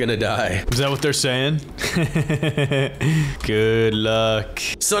 we're all gonna die. Is that what they're saying? Good luck.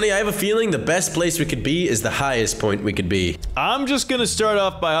 Sonny, I have a feeling the best place we could be is the highest point we could be. I'm just gonna start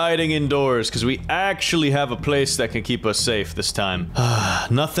off by hiding indoors because we actually have a place that can keep us safe this time.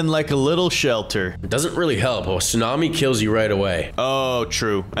 Nothing like a little shelter. It doesn't really help. A tsunami kills you right away. Oh,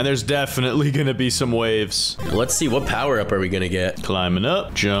 true. And there's definitely gonna be some waves. Let's see, what power up are we gonna get? Climbing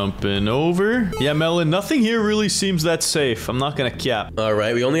up, jumping over. Yeah, Melon, nothing here really seems that safe. I'm not gonna cap. All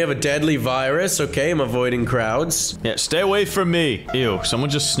right, we only have a deadly virus. Okay, I'm avoiding crowds. Yeah, stay away from me. Ew, someone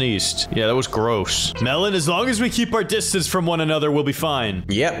just sneezed. Yeah, that was gross. Melon, as long as we keep our distance from one another, we'll be fine.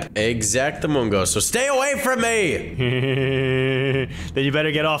 Yep, exactamungo. So stay away from me. Then you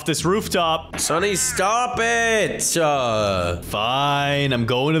better get off this rooftop. Sonny, stop it. Fine, I'm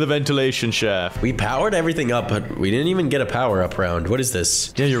going to the ventilation shaft. We powered everything up, but we didn't even get a power-up round. What is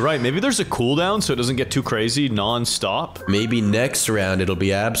this? Yeah, you're right. Maybe there's a cooldown so it doesn't get too crazy non-stop. Maybe next round it'll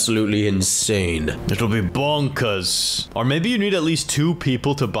be absolutely insane. It'll be bonkers. Or maybe you need at least 2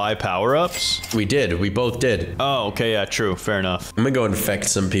 people to buy power-ups. We did. We both did. Oh, okay, yeah, true. Fair enough. I'm gonna go infect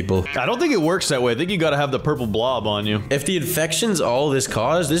some people. I don't think it works that way. I think you gotta have the purple blob on you. If the infection's all this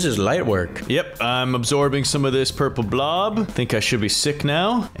caused, this is light work. Yep, I'm absorbing some of this purple blob. Think I should be sick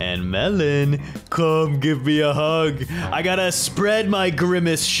now. And Melon, come give me a hug. I gotta spread my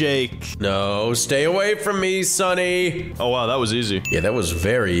grimace shake. No, stay away from me, Sonny. Oh, wow, that was easy. Yeah, that was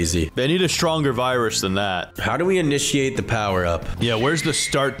very easy. They need a stronger virus than that. How do we initiate the power-up? Yeah, where's the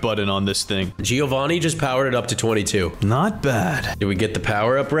start button on this thing? Giovanni just powered it up to 22. Not bad. Did we get the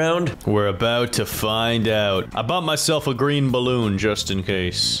power-up round? We're about to find out. I bought myself a green balloon just in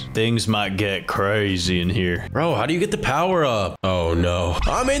case. Things might get crazy in here. Bro, how do you get the power-up? Oh, no.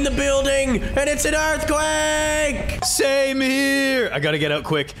 I'm in the building, and it's an earthquake! Same here. I gotta get out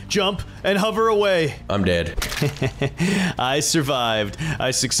quick. Jump and hover away. I'm dead. I survived.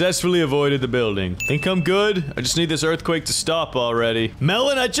 I successfully avoided the building. Think I'm good? I just need this earthquake to stop already.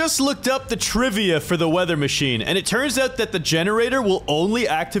 Melon, I just looked up the trivia for the weather machine, and it turns out that the generator will only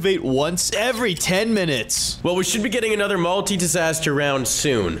activate once every 10 minutes. Well, we should be getting another multi-disaster round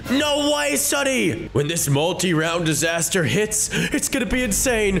soon. No way, Sonny! When this multi-round disaster hits, it's gonna be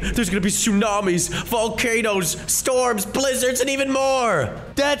insane. There's gonna be tsunamis, volcanoes, storms, blizzards, and even more.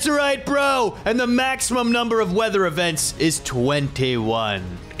 That's right, bro. And the maximum number of weather events is 21.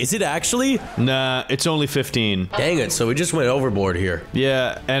 Is it actually? Nah, it's only 15. Dang it, so we just went overboard here.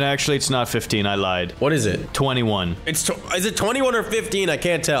 Yeah, and actually it's not 15, I lied. What is it? 21. Is it 21 or 15? I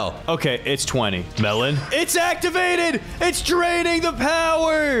can't tell. Okay, it's 20. Melon? It's activated! It's draining the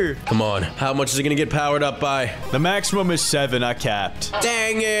power! Come on, how much is it gonna get powered up by? The maximum is 7, I capped.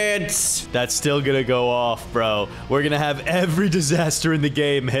 Dang it! That's still gonna go off, bro. We're gonna have every disaster in the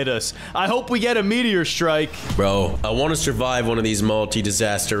game hit us. I hope we get a meteor strike. Bro, I want to survive one of these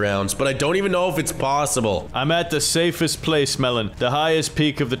multi-disaster rounds, but I don't even know if it's possible. I'm at the safest place, Melon. The highest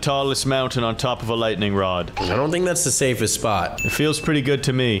peak of the tallest mountain on top of a lightning rod. I don't think that's the safest spot. It feels pretty good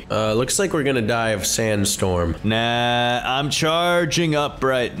to me. Looks like we're gonna die of sandstorm. Nah, I'm charging up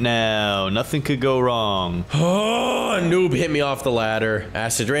right now. Nothing could go wrong. Oh, a noob hit me off the ladder.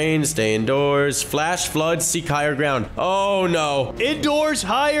 Acid rain, stay indoors. Flash flood, seek higher ground. Oh no. Indoors,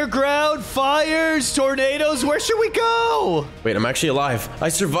 higher ground, fires, tornadoes. Where should we go? Wait, I'm actually alive. I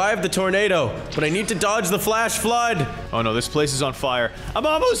survived the tornado, but I need to dodge the flash flood. Oh no, this place is on fire. I'm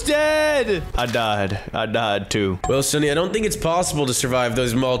almost dead. I died too. Well, Sonny, I don't think it's possible to survive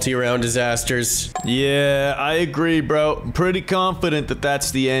those multi-round disasters. Yeah, I agree, bro. I'm pretty confident that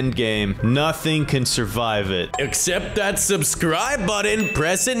that's the end game. Nothing can survive it. Except that subscribe button.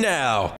 Press it now.